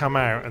first to come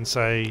out and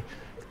say,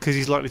 because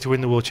he's likely to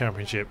win the World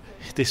Championship,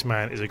 this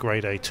man is a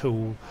grade A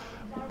tool.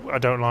 I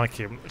don't like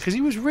him. Because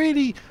he was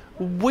really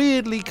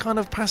weirdly kind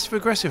of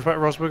passive-aggressive about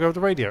Rosberg over the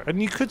radio.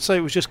 And you could say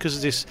it was just because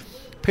of this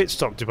pit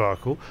stop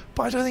debacle,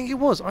 but I don't think it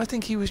was. I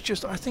think he was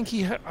just... I think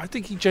he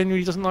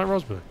genuinely doesn't like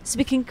Rosberg. So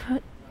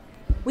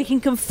we can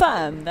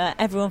confirm that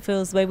everyone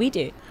feels the way we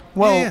do.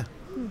 Well, Yeah.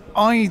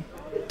 I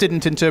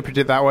didn't interpret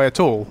it that way at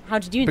all. How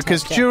did you interpret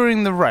Because it?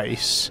 during the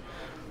race,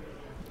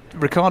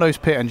 Ricciardo's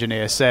pit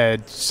engineer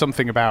said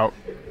something about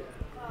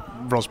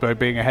Rosberg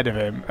being ahead of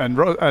him, and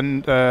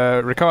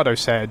Ricciardo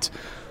said,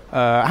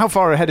 "How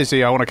far ahead is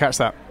he? I want to catch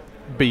that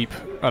beep."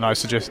 And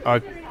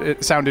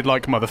it sounded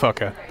like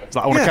motherfucker. It's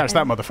like, I want to catch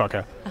that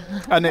motherfucker.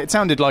 And it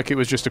sounded like it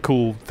was just a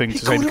cool thing to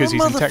say called because him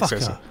he's a in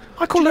Texas. motherfucker.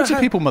 I call Do you loads know of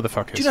how- people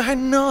motherfuckers. Do you know how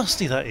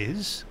nasty that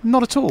is?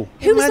 Not at all.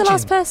 Who was the Imagine.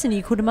 last person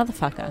you called a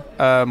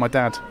motherfucker? My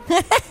dad.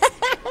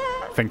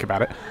 Think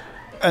about it.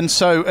 And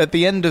so at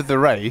the end of the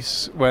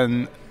race,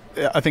 when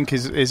I think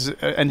his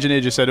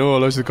engineer just said, "Oh,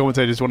 loads of the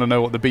commentators want to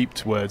know what the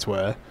beeped words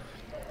were,"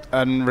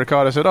 and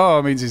Ricciardo said, "Oh,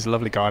 it means he's a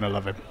lovely guy and I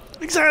love him."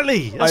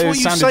 Exactly. That's It what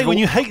you sounded say when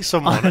all- you hate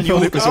someone I and you're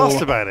thought it was asked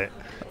all- about it.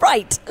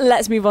 Right,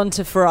 let's move on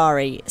to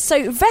Ferrari.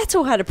 So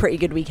Vettel had a pretty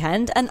good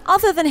weekend, and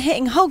other than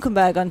hitting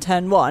Hulkenberg on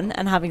turn 1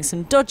 and having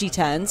some dodgy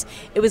turns,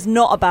 it was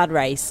not a bad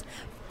race.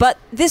 But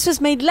this was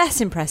made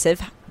less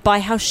impressive by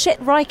how shit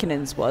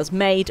Raikkonen's was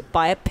made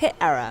by a pit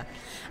error.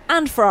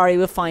 And Ferrari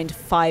were fined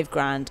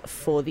 $5,000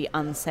 for the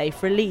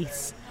unsafe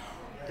release.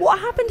 What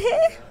happened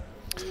here?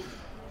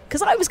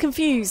 Because I was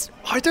confused.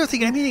 I don't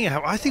think anything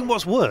happened. I think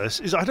what's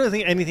worse is I don't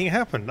think anything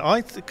happened.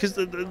 Because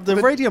the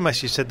radio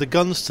message said the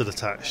gun's still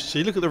attached. So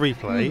you look at the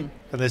replay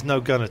and there's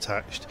no gun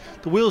attached.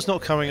 The wheel's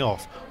not coming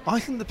off. I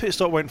think the pit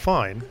stop went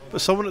fine,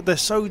 but they're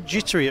so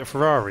jittery at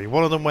Ferrari.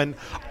 One of them went,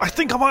 "I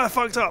think I might have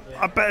fucked up.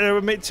 I better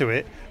admit to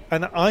it."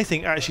 And I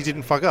think actually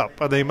didn't fuck up.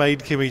 And they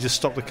made Kimi just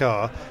stop the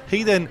car.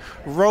 He then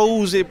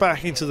rolls it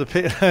back into the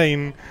pit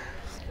lane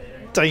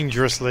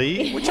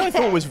dangerously. Which I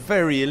thought was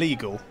very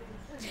illegal.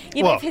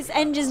 Yeah, but What? if his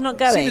engine's not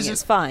going, as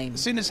it's fine.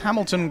 Seeing as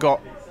Hamilton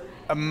got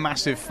a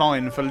massive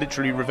fine for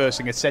literally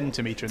reversing a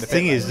centimetre in the The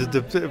thing pit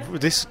is,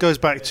 this goes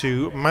back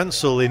to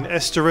Mansell in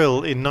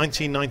Estoril in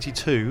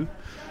 1992,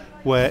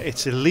 where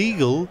it's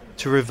illegal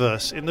to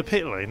reverse in the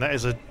pit lane. That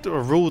is a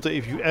rule that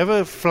if you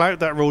ever flout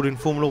that rule in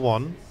Formula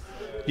 1,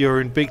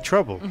 you're in big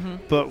trouble.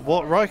 But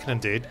what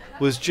Raikkonen did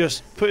was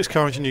just put his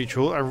car into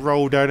neutral and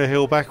roll down a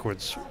hill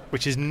backwards,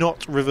 which is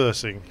not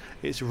reversing.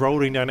 It's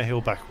rolling down a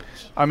hill backwards.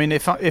 I mean,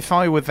 if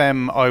I were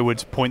them, I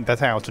would point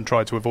that out and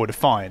try to avoid a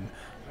fine.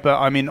 But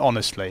I mean,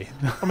 honestly,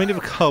 I mean, if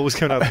a car was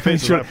coming out of the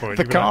pit at that point,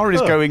 the you'd be car like,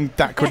 is "Oh, going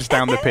backwards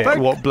down the pit.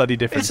 What bloody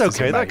difference? It's does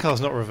okay, it that make?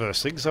 car's not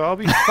reversing, so I'll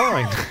be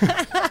fine."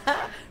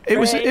 It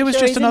was Right, just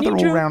choice in another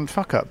neutral. all-round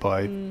fuck up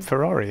by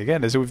Ferrari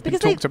again, as we've been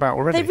Because talked about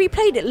already. They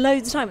replayed it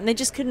loads of time and they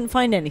just couldn't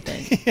find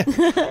anything.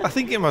 I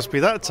think it must be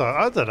that time.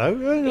 I don't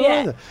know.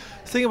 Yeah. The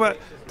thing about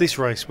this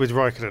race with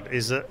Raikkonen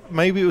is that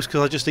maybe it was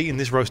because I just eaten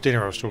this roast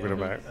dinner I was talking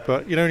about.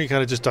 But you know, when you're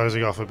kind of just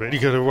dozing off a bit, you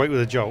got to wake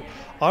with a jolt.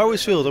 I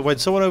always feel that when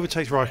someone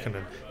overtakes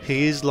Raikkonen,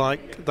 he is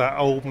like that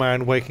old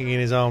man waking in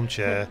his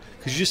armchair,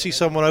 because you just see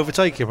someone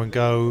overtake him and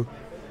go.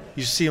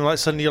 You see him like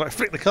suddenly you like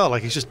flick the car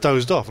like he's just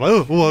dozed off. Like,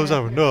 oh, what was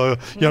happening? No,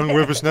 young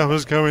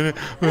whippersnappers coming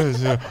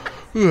in.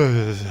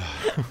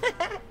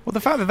 Well, the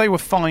fact that they were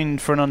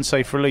fined for an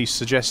unsafe release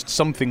suggests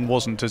something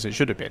wasn't as it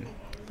should have been.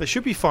 They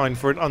should be fined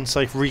for an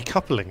unsafe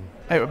recoupling.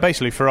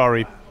 Basically,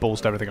 Ferrari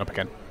ballsed everything up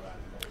again.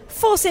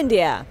 Force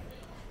India.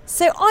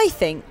 So I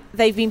think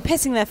they've been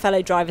pissing their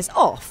fellow drivers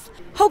off.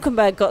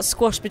 Hulkenberg got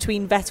squashed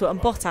between Vettel and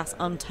Bottas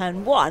on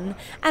turn 1,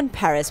 and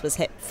Perez was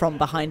hit from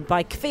behind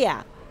by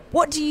Kvyat.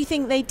 What do you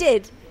think they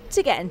did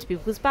to get into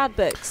people's bad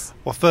books?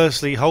 Well,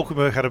 firstly,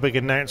 Hulkenberg had a big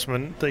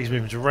announcement that he's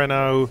moving to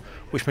Renault,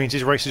 which means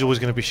his race is always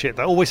going to be shit.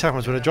 That always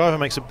happens when a driver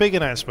makes a big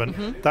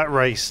announcement. That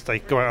race, they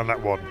go out on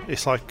that one.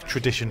 It's like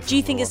tradition. Do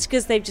you think it's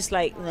because they've just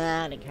like,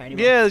 nah, I don't care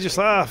anymore? Yeah, they're just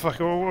like, fuck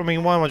it. I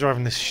mean, why am I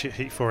driving this shit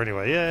heat for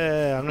anyway?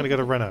 Yeah, I'm going to go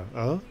to Renault.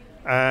 Oh?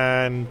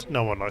 And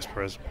no one likes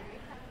Perez.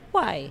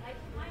 Why?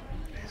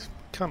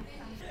 Cunt.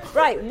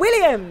 Right,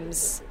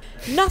 Williams.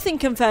 Nothing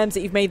confirms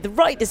that you've made the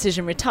right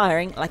decision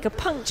retiring like a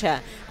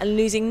puncture and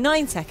losing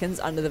 9 seconds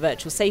under the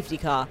virtual safety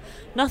car.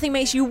 Nothing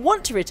makes you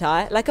want to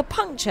retire like a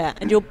puncture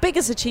and your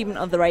biggest achievement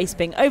of the race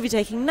being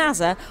overtaking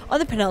NASA on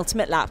the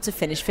penultimate lap to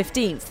finish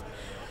 15th.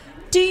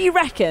 Do you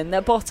reckon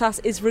that Bottas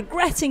is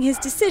regretting his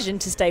decision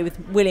to stay with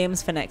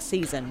Williams for next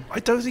season? I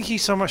don't think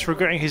he's so much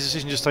regretting his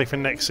decision to stay for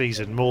next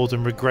season more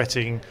than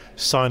regretting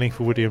signing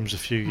for Williams a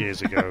few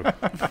years ago.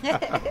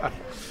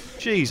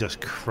 Jesus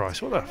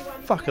Christ, what the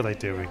fuck are they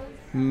doing?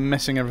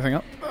 messing everything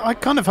up. I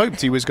kind of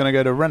hoped he was going to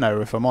go to Renault,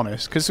 if I'm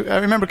honest, because I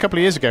remember a couple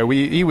of years ago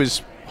he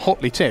was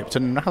hotly tipped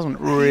and hasn't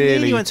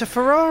really he went to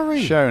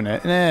Ferrari. shown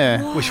it.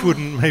 Yeah. Which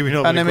wouldn't maybe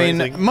not. And be I a great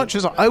mean, thing. much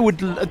as I would,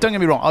 don't get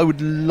me wrong, I would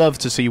love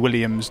to see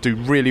Williams do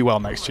really well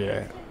next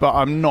year, but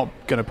I'm not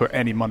going to put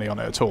any money on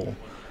it at all.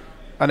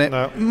 And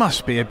it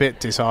must be a bit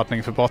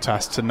disheartening for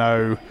Bottas to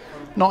know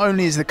not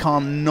only is the car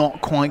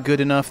not quite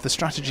good enough, the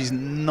strategy's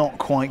not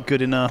quite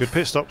good enough. Good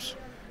pit stops.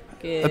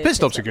 The pit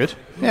stops are good.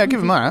 Yeah, give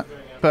them that.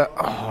 But,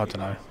 I don't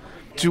know.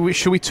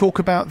 Should we talk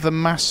about the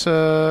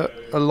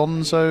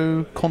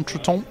Massa-Alonso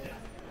contretemps?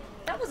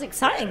 That was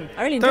exciting.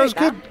 I really enjoyed That was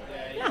good.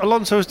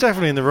 Alonso was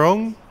definitely in the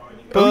wrong.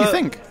 What do you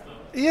think?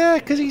 Yeah,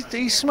 because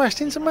he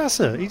smashed into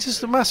Massa.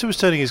 Massa was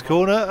turning his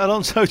corner.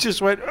 Alonso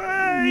just went,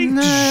 hey,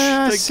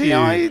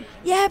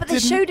 Yeah, but they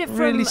showed it from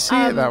really see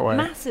it that way.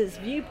 Massa's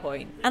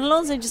viewpoint. And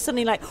Alonso just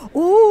suddenly like,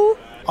 ooh.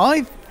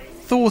 I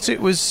thought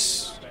it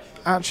was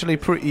actually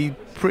pretty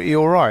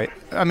all right.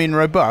 I mean,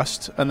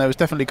 robust, and there was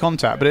definitely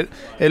contact, but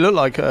it looked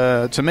like,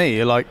 to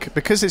me, like,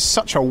 because it's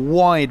such a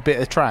wide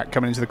bit of track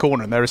coming into the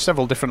corner, and there are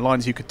several different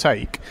lines you could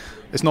take,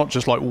 it's not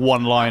just like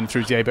one line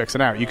through the apex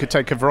and out. You could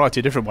take a variety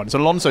of different ones.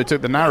 Alonso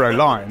took the narrow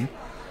line,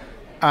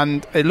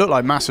 and it looked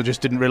like Massa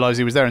just didn't realise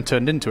he was there and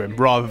turned into him,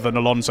 rather than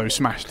Alonso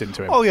smashed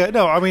into him. Oh, yeah,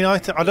 no, I mean, I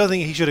don't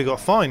think he should have got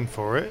fined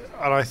for it,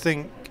 and I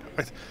think,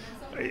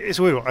 it's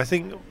weird, I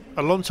think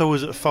Alonso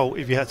was at fault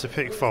if you had to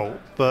pick fault,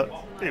 but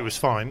it was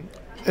fine.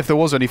 If there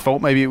was any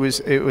fault, maybe it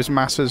was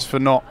Massa's for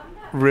not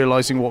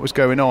realising what was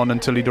going on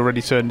until he'd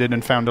already turned in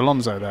and found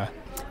Alonso there.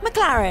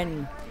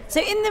 McLaren.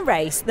 So in the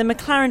race, the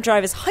McLaren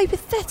drivers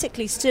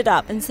hypothetically stood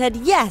up and said,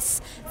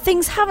 yes,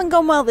 things haven't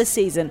gone well this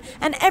season,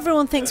 and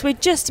everyone thinks we're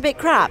just a bit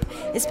crap,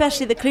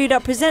 especially the clued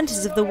up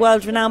presenters of the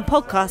world-renowned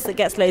podcast that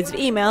gets loads of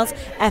emails,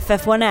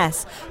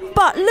 FF1S.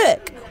 But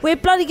look, we're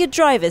bloody good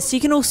drivers, so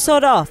you can all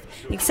sod off.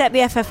 Except the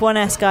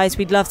FF1S guys,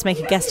 we'd love to make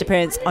a guest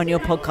appearance on your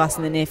podcast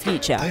in the near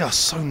future. They are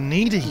so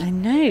needy. I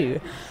know.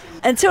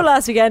 Until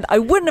last weekend, I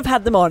wouldn't have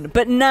had them on,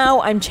 but now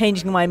I'm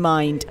changing my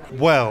mind.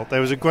 Well, there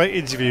was a great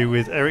interview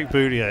with Eric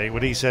Boulier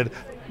when he said,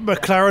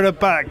 McLaren are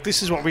back.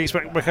 This is what we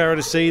expect McLaren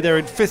to see. They're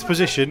in 5th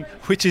position,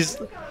 which is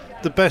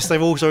the best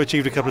they've also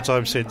achieved a couple of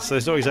times since, so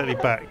it's not exactly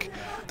back.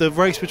 The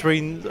race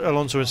between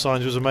Alonso and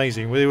Sainz was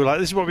amazing. They were like,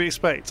 this is what we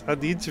expect. And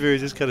the interviewer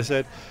just kind of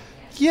said,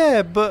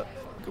 yeah, but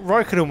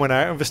Raikkonen went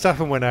out and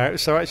Verstappen went out,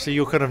 so actually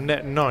you're kind of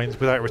net 9th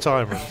without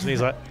retirements. And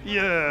he's like,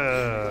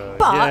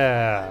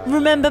 But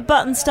remember,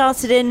 Button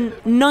started in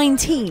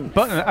 19th.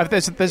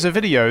 Button, there's a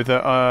video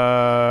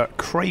that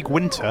Craig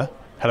Winter,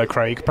 hello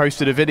Craig,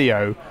 posted a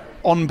video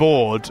on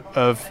board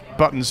of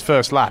Button's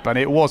first lap, and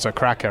it was a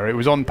cracker. It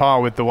was on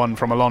par with the one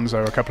from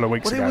Alonso a couple of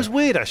weeks ago. Well, it was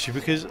weird actually,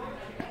 because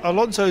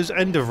Alonso's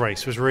end of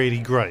race was really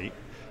great,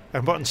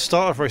 and Button's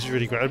start of race was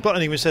really great. And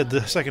Button even said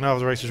the second half of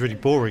the race was really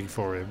boring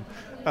for him.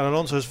 And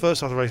Alonso's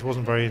first half of the race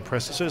wasn't very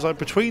impressive. So it's like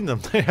between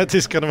them, they had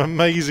this kind of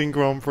amazing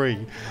Grand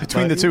Prix.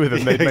 Between the two of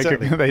them,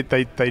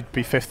 they'd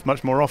be 5th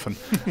much more often.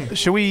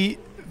 Shall we,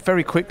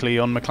 very quickly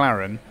on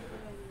McLaren,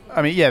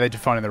 I mean, yeah, they're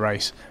defining the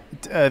race.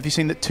 Have you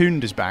seen that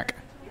Tuned is back?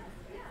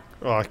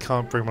 Oh, I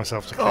can't bring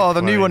myself to click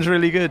the play. new one's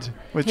really good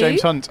with Who?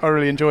 James Hunt. I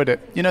really enjoyed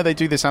it. You know, they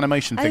do this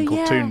animation thing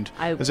called Tuned.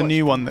 There's a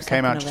new one that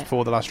came out just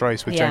before the last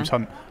race with James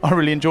Hunt. I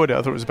really enjoyed it.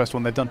 I thought it was the best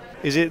one they've done.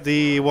 Is it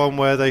the one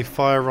where they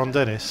fire Ron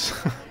Dennis?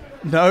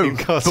 No. In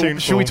cartoon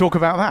Should we form? talk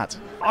about that?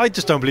 I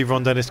just don't believe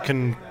Ron Dennis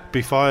can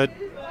be fired.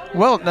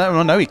 Well,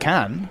 no, he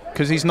can,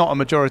 because he's not a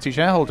majority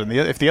shareholder. And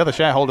if the other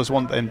shareholders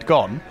want him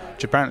gone,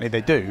 which apparently they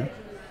do,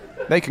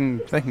 they can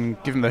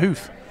give him the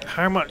hoof.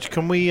 How much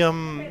can we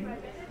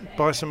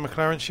buy some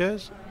McLaren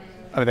shares?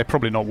 I mean, they're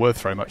probably not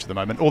worth very much at the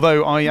moment.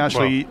 Although I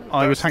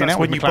was hanging out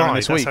with McLaren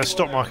this week. That's how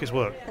stock markets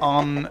work.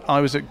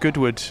 I was at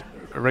Goodwood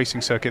Racing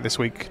Circuit this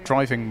week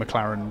driving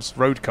McLaren's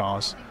road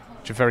cars,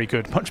 which are very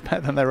good, much better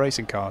than their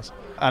racing cars.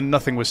 And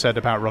nothing was said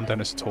about Ron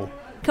Dennis at all.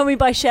 Can we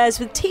buy shares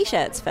with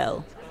T-shirts,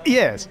 Phil?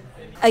 Yes.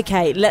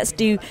 Okay, let's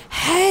do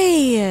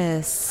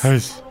Hayes. So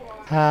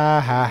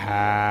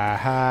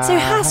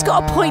Haas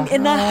got a point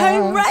in their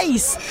home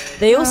race.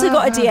 They also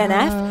got a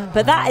DNF,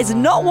 but that is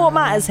not what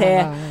matters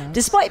here.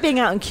 Despite being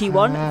out in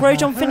Q1,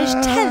 Grosjean finished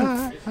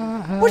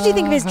 10th. What do you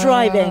think of his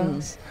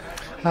driving?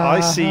 I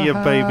see you,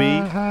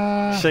 baby,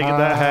 shaking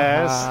that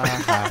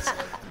Haas.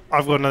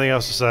 I've got nothing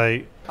else to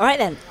say. All right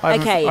then. I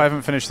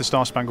haven't finished the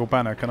Star Spangled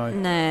Banner, can I?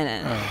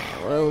 No.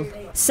 Well,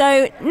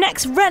 so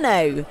next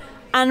Renault,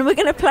 and we're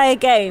going to play a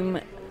game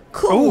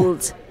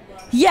called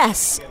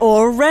Yes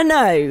or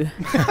Renault,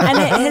 and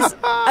it is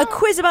a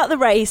quiz about the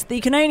race that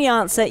you can only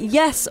answer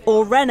yes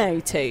or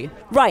Renault to.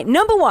 Right,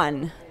 number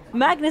 1.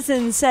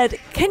 Magnussen said,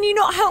 "Can you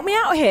not help me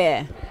out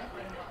here?"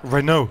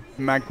 Renault.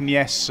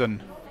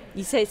 Magnussen.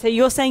 You say so.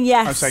 You're saying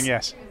yes. I'm saying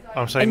yes.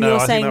 I'm saying And no. you're I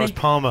think saying that was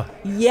Palmer.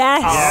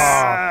 Yes.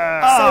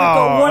 Yeah. So we've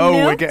got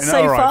 1-0 we're getting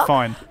so all right, far.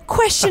 fine.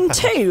 Question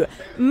 2.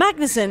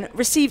 Magnussen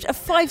received a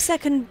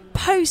 5-second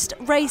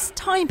post-race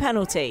time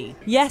penalty.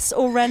 Yes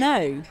or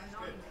Renault?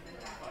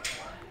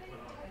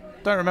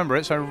 Don't remember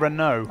it, so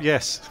Renault.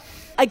 Yes.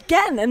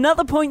 Again,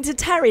 another point to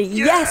Terry.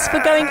 Yes,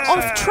 for going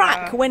off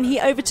track when he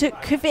overtook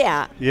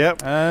Kvyat.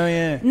 Yep. Oh,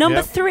 yeah.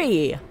 Number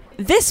 3.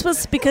 This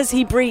was because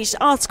he breached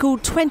Article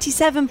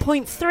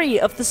 27.3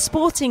 of the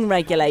sporting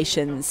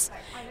regulations.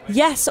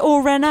 Yes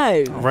or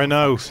Renault?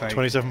 Renault,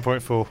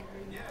 27.4.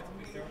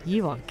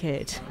 You are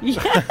good.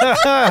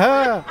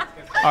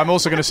 I'm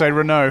also going to say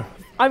Renault.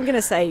 I'm going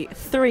to say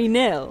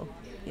 3-0.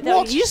 No,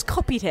 What? you just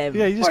copied him.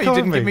 Yeah, you just Well, you covered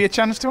didn't me. give me a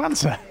chance to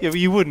answer. Yeah, but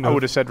you wouldn't I have.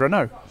 would have said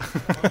Renault.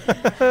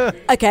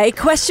 Okay,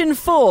 question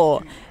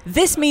 4.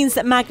 This means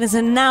that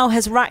Magnussen now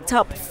has racked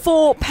up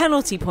 4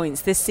 penalty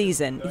points this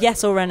season.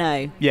 Yes or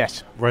Renault?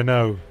 Yes.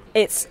 Renault.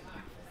 It's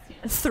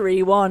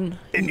 3-1.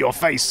 In your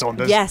face,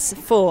 Saunders. Yes,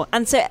 4.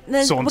 And so then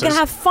we're Saunders. going to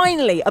have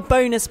finally a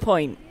bonus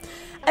point.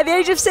 At the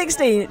age of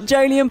 16,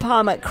 Jolyon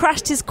Palmer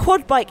crashed his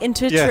quad bike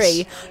into a Yes.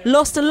 tree,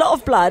 lost a lot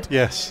of blood,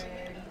 Yes.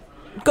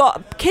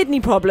 got kidney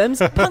problems,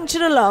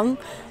 punctured a lung,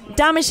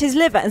 damaged his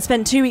liver and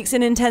spent 2 weeks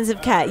in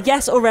intensive care.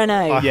 Yes or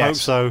Renault? I Yes. hope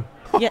so.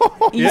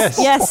 Yes.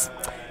 Yes.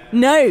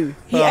 No,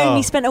 he Oh.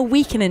 only spent a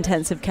week in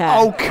intensive care.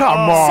 Oh,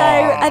 come on. So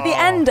at the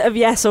end of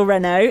Yes or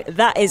Renault,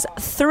 that is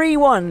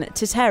 3-1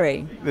 to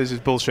Terry. This is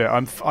bullshit.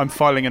 I'm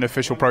filing an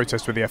official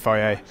protest with the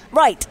FIA.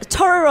 Right,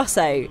 Toro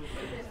Rosso.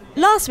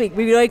 Last week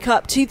we woke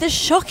up to the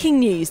shocking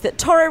news that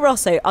Toro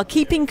Rosso are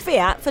keeping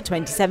Kvyat for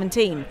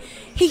 2017.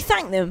 He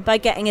thanked them by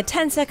getting a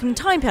 10-second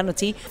time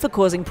penalty for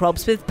causing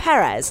probs with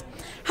Perez.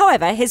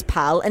 However, his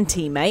pal and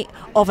teammate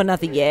of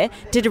another year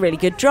did a really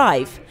good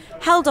drive,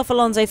 held off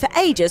Alonso for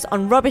ages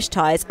on rubbish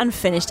tyres and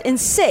finished in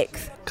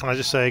 6th. Can I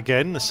just say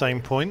again the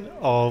same point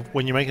of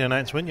when you make an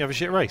announcement, you have a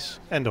shit race.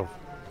 End of.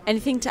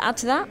 Anything to add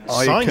to that?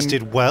 Sainz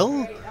did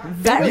well.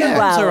 Very Yeah.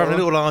 well. So having a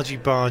little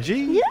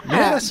argy-bargy. Yeah.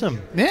 Bless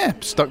him. Yeah,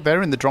 stuck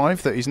there in the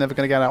drive that he's never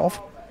going to get out of.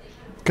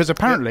 Because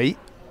apparently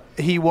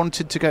he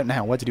wanted to go...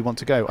 Now, where did he want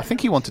to go? I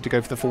think he wanted to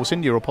go for the Force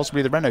India or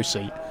possibly the Renault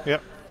seat.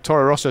 Yep.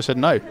 Toro Rosso said,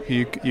 no,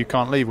 you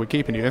can't leave, we're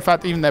keeping you. In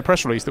fact, even their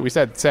press release that we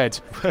said,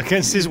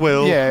 Against his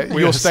will. yeah, we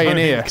you're are staying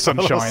signing here, Carlos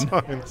sunshine.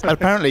 Sainz. And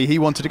apparently he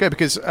wanted to go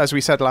because, as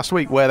we said last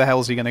week, where the hell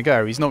is he going to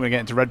go? He's not going to get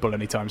into Red Bull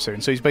anytime soon.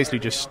 So he's basically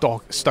just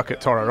stuck at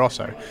Toro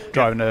Rosso,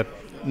 driving a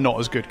not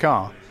as good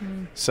car.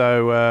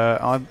 So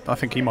I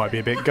think he might be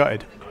a bit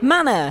gutted.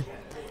 Manor.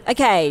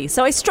 Okay,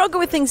 so I struggle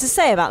with things to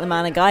say about the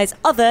Manor guys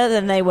other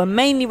than they were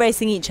mainly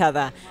racing each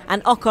other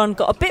and Ocon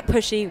got a bit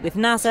pushy with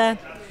Nasser.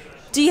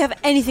 Do you have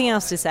anything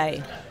else to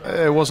say?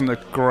 It wasn't a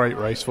great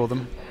race for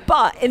them.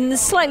 But in the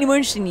slightly more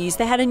interesting news,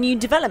 they had a new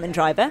development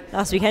driver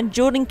last weekend,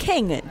 Jordan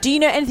King. Do you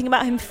know anything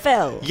about him,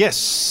 Phil?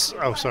 Yes.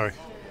 Oh, sorry.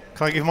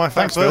 Can I give my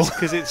Thanks, facts first? Phil.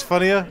 Because it's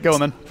funnier. Go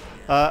on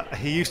then.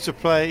 He used to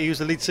play... He was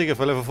the lead singer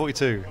for Level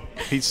 42.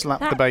 He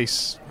slapped the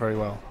bass very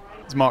well.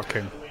 It's Mark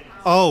King.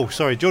 Oh,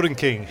 sorry, Jordan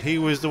King. He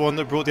was the one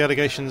that brought the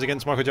allegations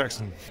against Michael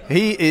Jackson.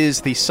 He is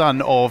the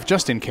son of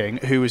Justin King,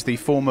 who is the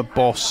former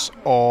boss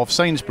of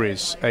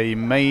Sainsbury's, a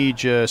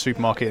major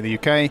supermarket in the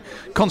UK.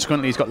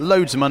 Consequently, he's got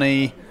loads of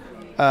money,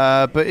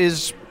 but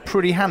is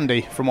pretty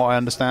handy, from what I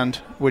understand,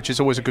 which is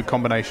always a good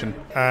combination.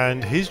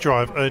 And his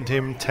drive earned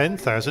him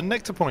 10,000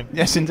 Nectar points.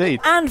 Yes, indeed.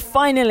 And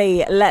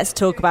finally, let's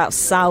talk about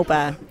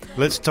Sauber.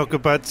 Let's talk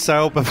about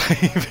Sauber,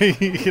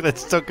 baby.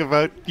 Let's talk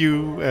about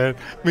you and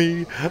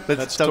me.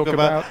 Let's talk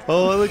about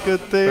all the good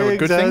There were things,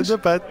 good and things? the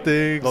bad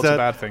things. Lots of that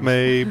bad things.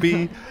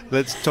 Maybe.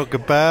 Let's talk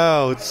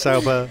about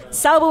Sauber.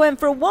 Sauber went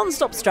for a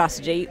one-stop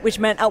strategy, which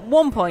meant at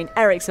one point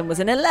Ericsson was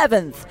in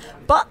 11th,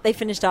 but they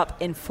finished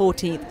up in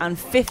 14th and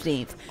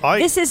 15th.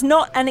 This is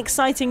not an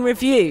exciting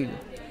review,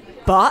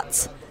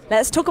 but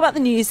let's talk about the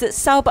news that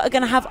Sauber are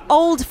going to have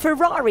old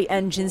Ferrari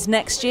engines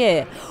next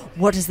year.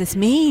 What does this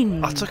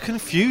mean? Utter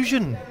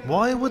confusion.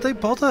 Why would they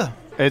bother?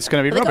 It's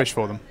going to be But they rubbish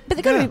for them. But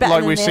they're going to be better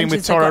Like than we've the seen with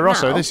engines they've Toro got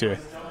Rosso now. this year.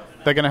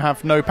 They're going to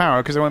have no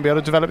power because they won't be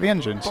able to develop the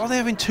engines. But are they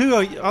having two?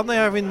 Aren't they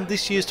having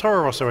this year's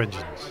Toro Rosso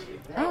engines?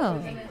 Oh.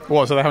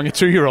 What, so they're having a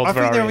 2-year-old I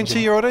Ferrari think they're having engine?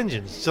 2-year-old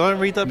engines. Did I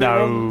read that bit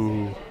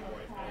wrong? No.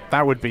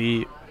 That would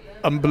be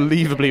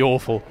unbelievably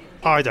awful.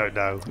 I don't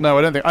know. No,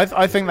 I don't think.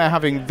 I think they're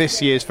having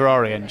this year's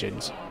Ferrari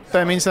engines.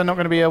 That means they're not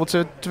going to be able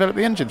to develop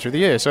the engine through the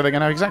year, so they're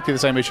going to have exactly the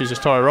same issues as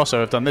Toro Rosso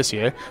have done this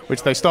year,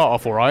 which they start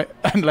off all right.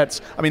 And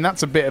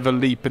that's a bit of a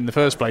leap in the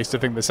first place to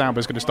think that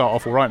Sauber's going to start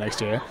off all right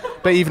next year.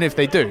 But even if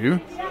they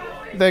do,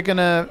 they're going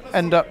to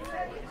end up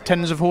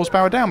tens of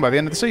horsepower down by the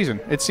end of the season.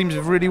 It seems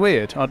really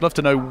weird. I'd love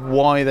to know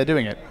why they're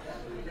doing it.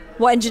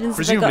 What engines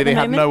Presumably have they they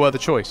got have at the moment? no other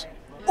choice.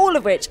 All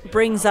of which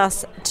brings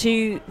us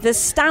to the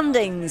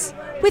standings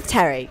with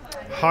Terry.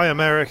 Hi,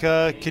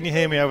 America. Can you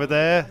hear me over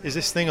there? Is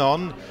this thing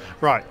on?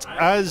 Right.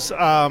 As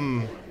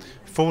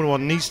Formula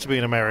One needs to be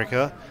in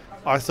America,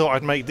 I thought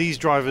I'd make these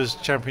drivers'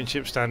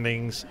 championship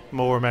standings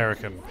more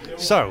American.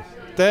 So,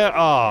 there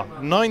are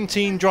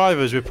 19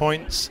 drivers with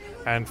points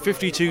and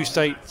 52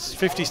 states,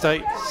 50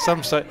 states,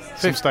 some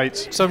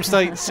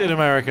states in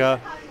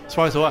America.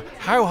 So I thought,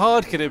 how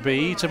hard can it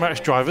be to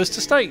match drivers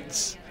to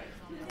states?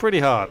 Pretty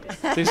hard.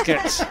 This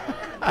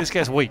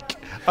gets weak.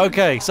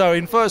 Okay, so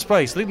in first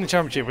place, leading the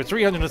championship with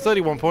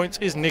 331 points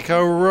is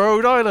Nico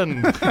Rhode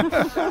Island.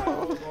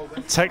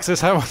 Texas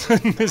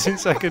Hamilton is in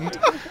second,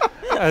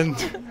 and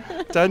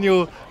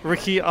Daniel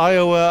Ricky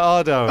Iowa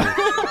Ardo,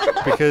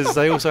 because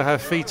they also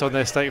have feet on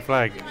their state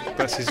flag.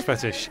 That's his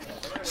fetish.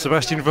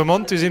 Sebastian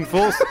Vermont is in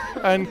 4th,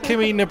 and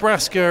Kimi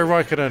Nebraska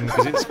Raikkonen,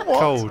 because it's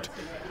cold.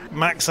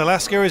 Max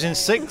Alaska is in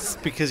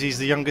 6th because he's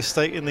the youngest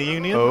state in the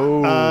union.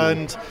 Oh.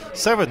 And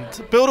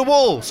 7th, build a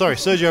wall. Sorry,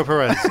 Sergio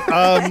Perez.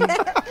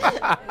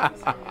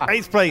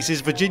 8th place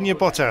is Virginia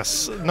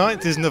Bottas.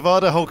 9th is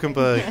Nevada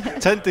Hulkenberg.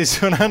 10th is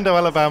Fernando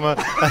Alabama.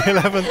 And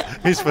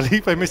 11th is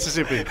Felipe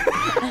Mississippi.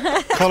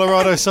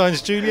 Colorado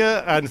Sainz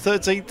Jr. And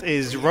 13th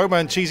is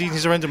Roman Cheese Eating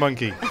Surrender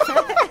Monkey.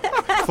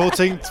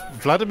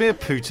 14th, Vladimir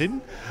Putin.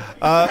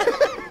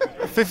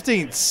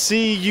 15th,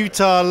 see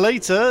Utah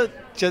later,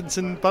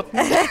 Jensen Button.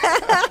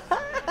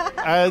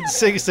 And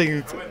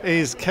 16th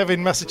is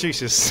Kevin,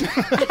 Massachusetts.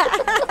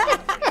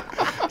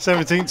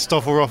 17th,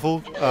 Stoffel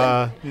Ruffle,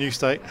 new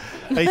state.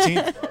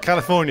 18th,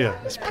 California,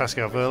 it's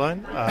Pascal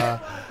Wehrlein.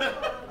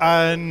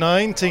 And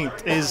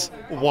 19th is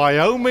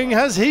Wyoming,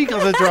 has he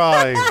got a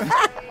drive?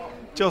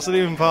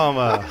 Jocelyn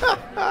Palmer.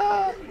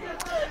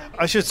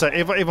 I should say,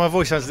 if my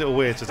voice sounds a little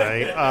weird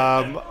today,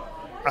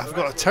 I've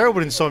got a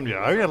terrible insomnia.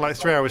 I only had like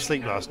 3 hours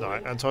sleep last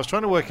night, and so I was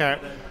trying to work out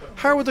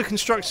how would the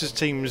constructors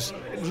teams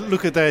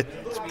look at their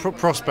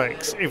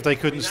prospects if they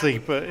couldn't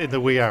sleep in the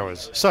wee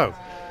hours. So,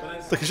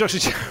 the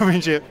Constructors'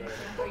 Championship,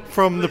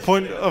 from the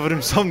point of an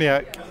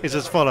insomniac, is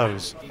as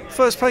follows.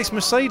 First place,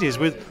 Mercedes,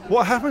 with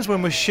what happens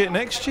when we're shit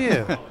next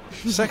year.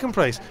 Second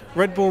place,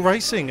 Red Bull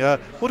Racing.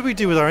 What do we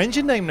do with our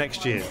engine name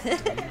next year?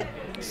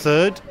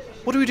 Third,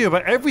 what do we do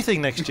about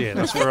everything next year?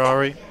 That's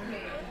Ferrari.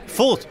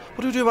 Fourth,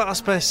 what do we do about our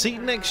spare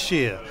seat next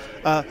year?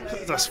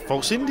 That's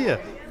False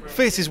India.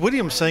 Fifth is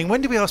Williams saying,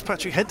 when do we ask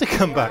Patrick Head to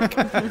come back?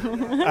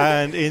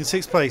 And in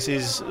 6th place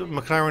is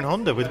McLaren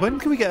Honda with, when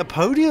can we get a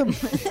podium?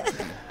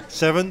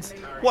 7th,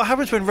 what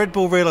happens when Red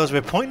Bull realise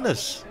we're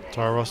pointless?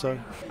 Toro Rosso.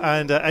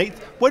 And 8th,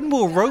 when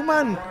will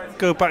Roman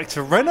go back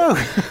to Renault?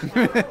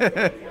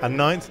 And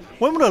 9th,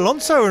 when will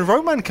Alonso and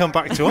Roman come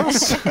back to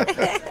us?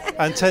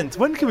 And 10th,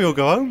 when can we all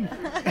go home?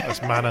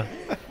 That's Manor.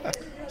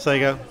 So there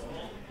you go.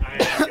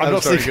 I'm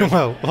not sleeping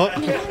well. What?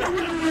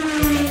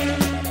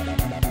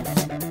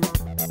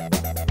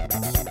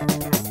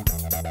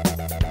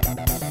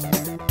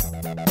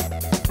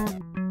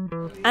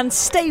 And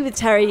stay with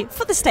Terry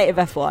for the state of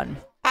F1.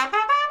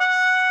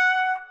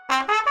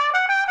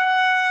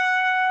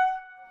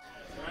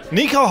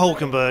 Nico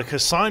Hulkenberg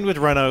has signed with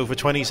Renault for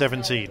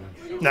 2017.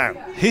 Now,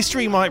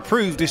 history might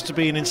prove this to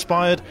be an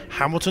inspired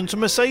Hamilton to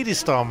Mercedes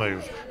style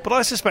move, but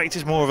I suspect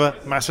it's more of a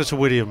Massa to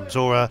Williams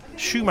or a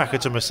Schumacher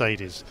to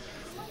Mercedes.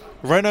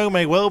 Renault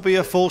may well be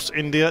a Force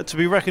India to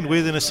be reckoned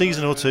with in a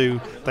season or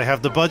two. They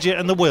have the budget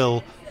and the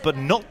will, but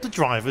not the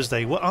drivers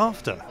they were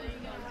after.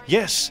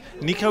 Yes,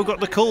 Nico got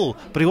the call,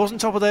 but he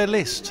wasn't top of their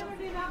list.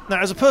 Now,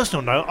 as a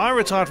personal note, I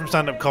retired from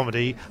stand-up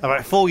comedy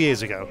about 4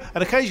 years ago,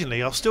 and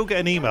occasionally I'll still get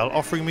an email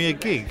offering me a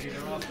gig.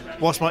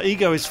 Whilst my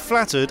ego is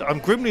flattered, I'm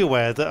grimly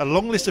aware that a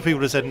long list of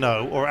people have said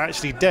no or are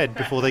actually dead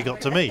before they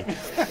got to me.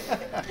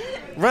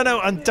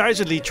 Renault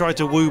undoubtedly tried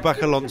to woo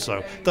back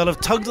Alonso. They'll have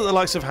tugged at the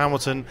likes of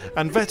Hamilton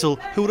and Vettel,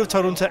 who would have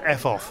told him to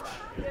F off.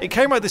 It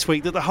came out this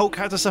week that the Hulk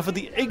had to suffer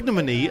the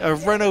ignominy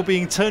of Renault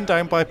being turned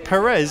down by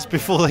Perez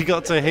before they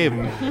got to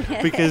him,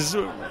 because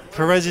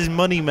Perez's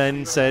money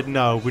men said,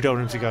 no, we don't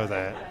want him to go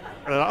there.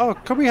 And they're like, oh,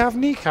 can we have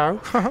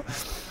Nico?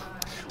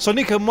 So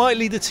Nico might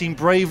lead the team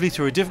bravely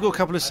through a difficult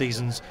couple of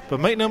seasons, but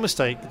make no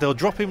mistake, they'll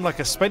drop him like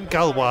a spent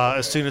Galois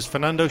as soon as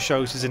Fernando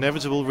shows his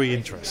inevitable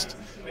re-interest.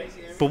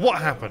 But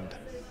what happened?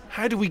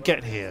 How did we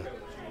get here?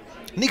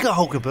 Nico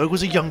Hulkenberg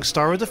was a young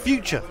star of the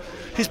future.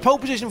 His pole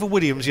position for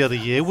Williams the other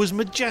year was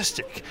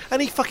majestic,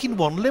 and he fucking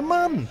won Le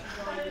Mans.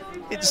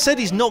 It's said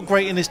he's not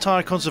great in his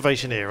tyre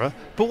conservation era,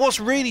 but what's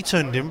really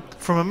turned him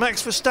from a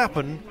Max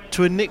Verstappen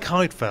to a Nick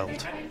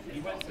Heidfeld?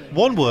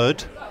 One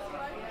word: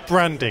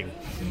 branding.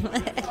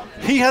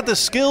 He had the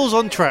skills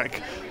on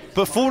track,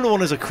 but Formula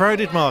 1 is a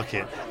crowded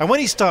market, and when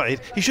he started,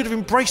 he should have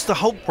embraced the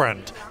Hulk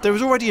brand. There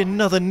was already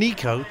another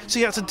Nico, so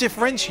he had to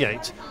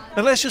differentiate.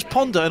 Now let's just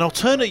ponder an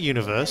alternate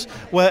universe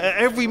where at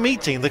every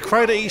meeting the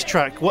crowd at each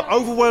track were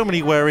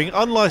overwhelmingly wearing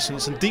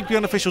unlicensed and deeply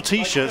unofficial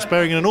t-shirts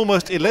bearing an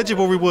almost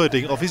illegible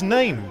rewording of his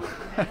name.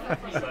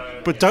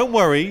 But don't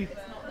worry,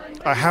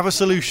 I have a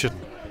solution.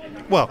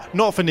 Well,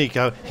 not for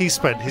Nico. He's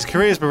spent. His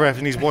career's bereft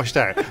and he's washed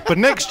out. But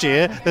next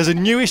year, there's a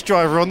newish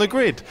driver on the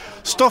grid.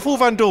 Stoffel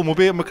Van Dorn will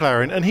be at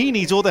McLaren, and he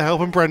needs all the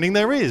help and branding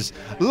there is.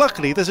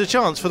 Luckily, there's a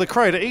chance for the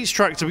crowd at each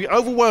track to be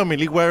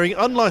overwhelmingly wearing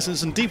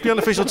unlicensed and deeply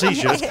unofficial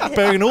t-shirts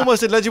bearing an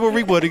almost illegible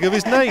rewording of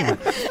his name.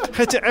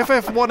 Head to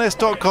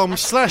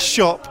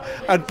ff1s.com/shop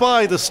and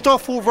buy the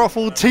Stoffel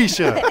Ruffle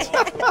t-shirt.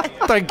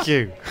 Thank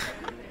you.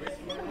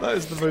 That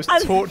is the most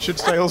tortured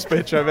sales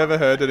pitch I've ever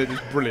heard, and it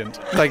is brilliant.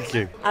 Thank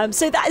you.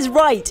 So that is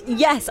right.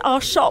 Yes, our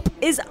shop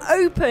is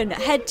open.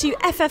 Head to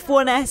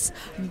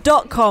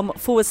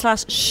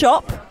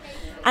ff1s.com/shop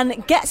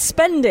and get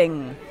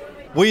spending.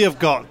 We have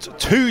got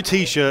 2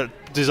 t-shirt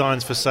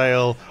designs for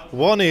sale.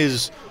 One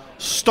is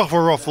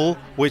Stofferroffel,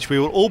 which we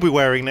will all be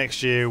wearing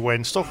next year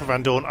when Stoffel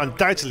Van Dorn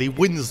undoubtedly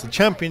wins the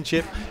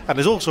championship. And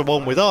there's also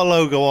one with our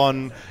logo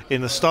on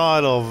in the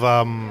style of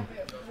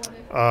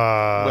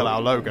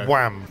our logo.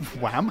 Wham.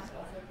 Wham?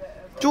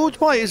 George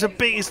White is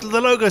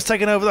the logo's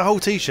taken over the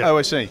whole t-shirt. Oh,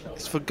 I see.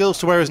 It's for girls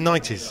to wear as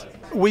 90s.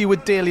 We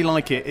would dearly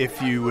like it if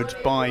you would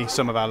buy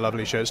some of our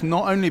lovely shirts,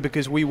 not only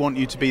because we want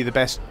you to be the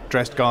best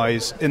dressed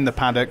guys in the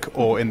paddock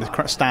or in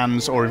the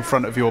stands or in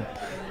front of your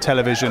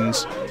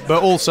televisions,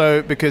 but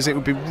also because it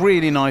would be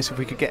really nice if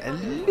we could get a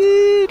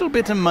little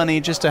bit of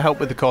money just to help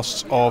with the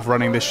costs of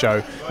running this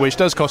show, which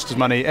does cost us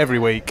money every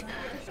week.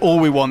 All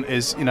we want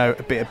is, a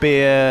bit of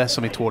beer,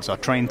 something towards our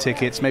train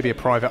tickets, maybe a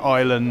private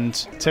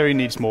island. Terry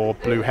needs more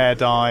blue hair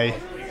dye.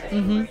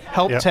 Mm-hmm.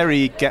 Help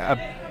Terry get a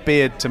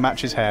beard to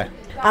match his hair.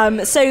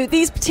 So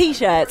these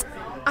t-shirts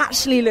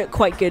actually look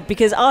quite good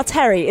because our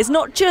Terry is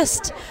not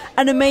just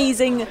an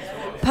amazing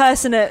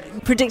person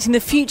at predicting the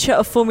future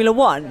of Formula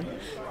One.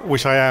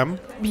 Which I am,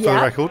 for the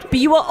record. But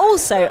you are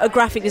also a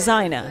graphic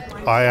designer.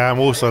 I am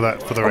also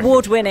that, for the record.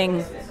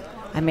 Award-winning.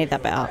 I made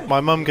that bit up.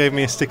 My mum gave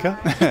me a sticker.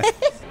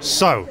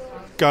 So,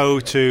 go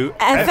to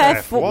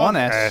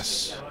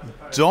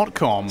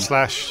ff1s.com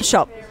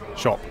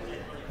 /shop.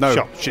 No,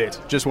 shop. Shit.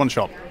 Just one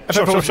shop.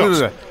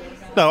 Shop.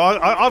 No,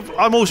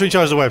 I'm also in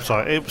charge of the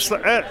website. It's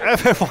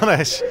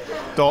ff1s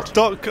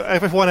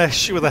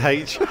with a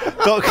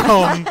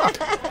h.com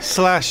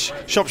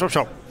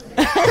 /shop.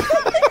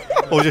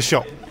 Or just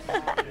shop.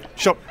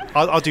 Shop.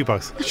 I'll do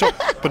both. Shop,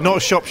 but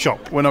not shop.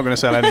 We're not going to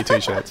sell any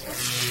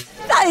t-shirts.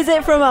 That is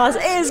it from us.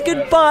 It is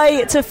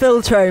goodbye to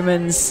Phil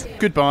Tromans.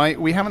 Goodbye.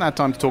 We haven't had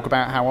time to talk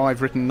about how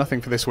I've written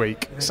nothing for this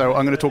week, so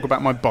I'm going to talk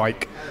about my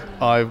bike.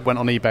 I went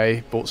on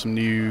eBay, bought some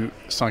new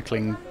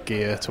cycling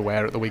gear to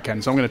wear at the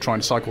weekend, so I'm going to try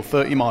and cycle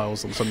 30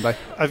 miles on Sunday.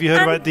 Have you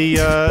heard about the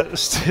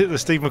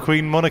Steve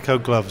McQueen Monaco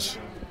gloves?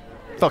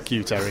 Fuck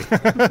you, Terry.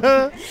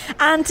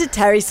 And to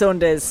Terry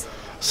Saunders.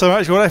 So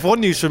actually, what F1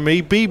 news from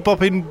me,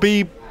 Bebop in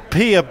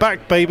BP are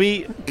back,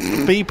 baby.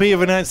 BP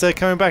have announced they're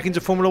coming back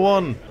into Formula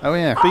One. Oh,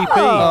 yeah. BP.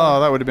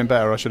 Oh, that would have been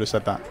better. I should have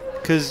said that.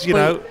 Because,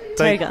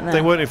 they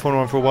weren't in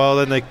Formula One for a while,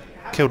 then they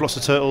killed lots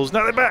of turtles.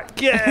 Now they're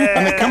back, yeah!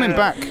 And they're coming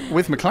back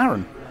with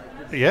McLaren.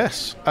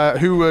 Yes.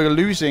 Who were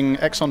losing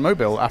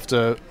ExxonMobil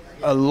after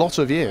a lot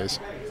of years.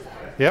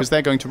 Because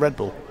they're going to Red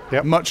Bull.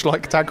 Yep. Much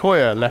like Tag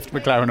Heuer left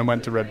McLaren and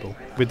went to Red Bull.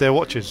 With their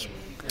watches.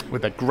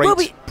 With their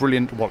great,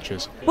 brilliant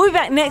watches. We'll be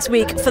back next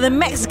week for the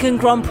Mexican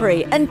Grand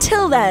Prix.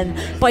 Until then,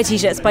 buy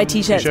t-shirts, buy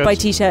t-shirts, buy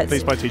t-shirts.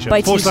 Please buy t-shirts.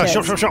 Buy t-shirts.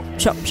 Shop.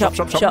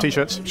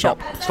 T-shirts. Shop.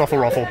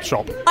 Stoffel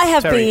Shop. I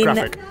have Terry, been,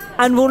 graphic.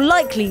 and will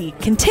likely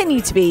continue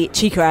to be,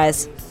 Chica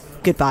Ayres.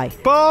 Goodbye.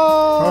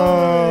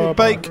 Bye.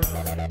 Bake.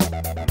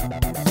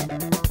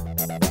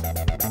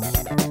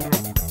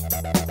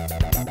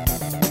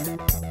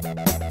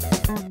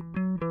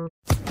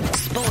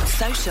 Sports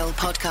Social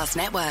Podcast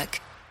Network.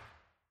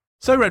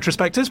 So,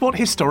 retrospectors, what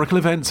historical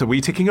events are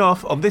we ticking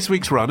off on this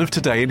week's run of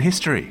Today in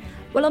History?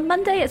 Well, on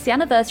Monday, it's the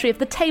anniversary of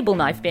the table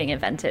knife being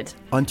invented.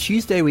 On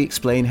Tuesday, we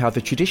explain how the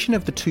tradition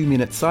of the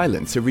 2-minute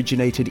silence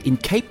originated in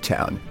Cape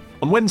Town.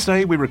 On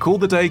Wednesday, we recall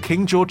the day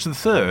King George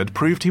III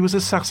proved he was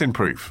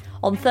assassin-proof.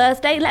 On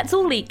Thursday, let's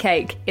all eat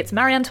cake. It's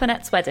Marie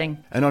Antoinette's wedding.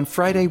 And on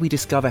Friday, we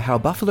discover how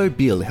Buffalo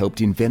Bill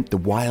helped invent the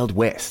Wild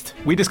West.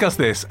 We discuss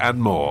this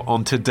and more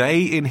on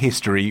Today in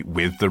History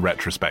with the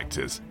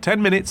Retrospectors.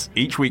 10 minutes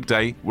each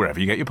weekday, wherever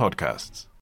you get your podcasts.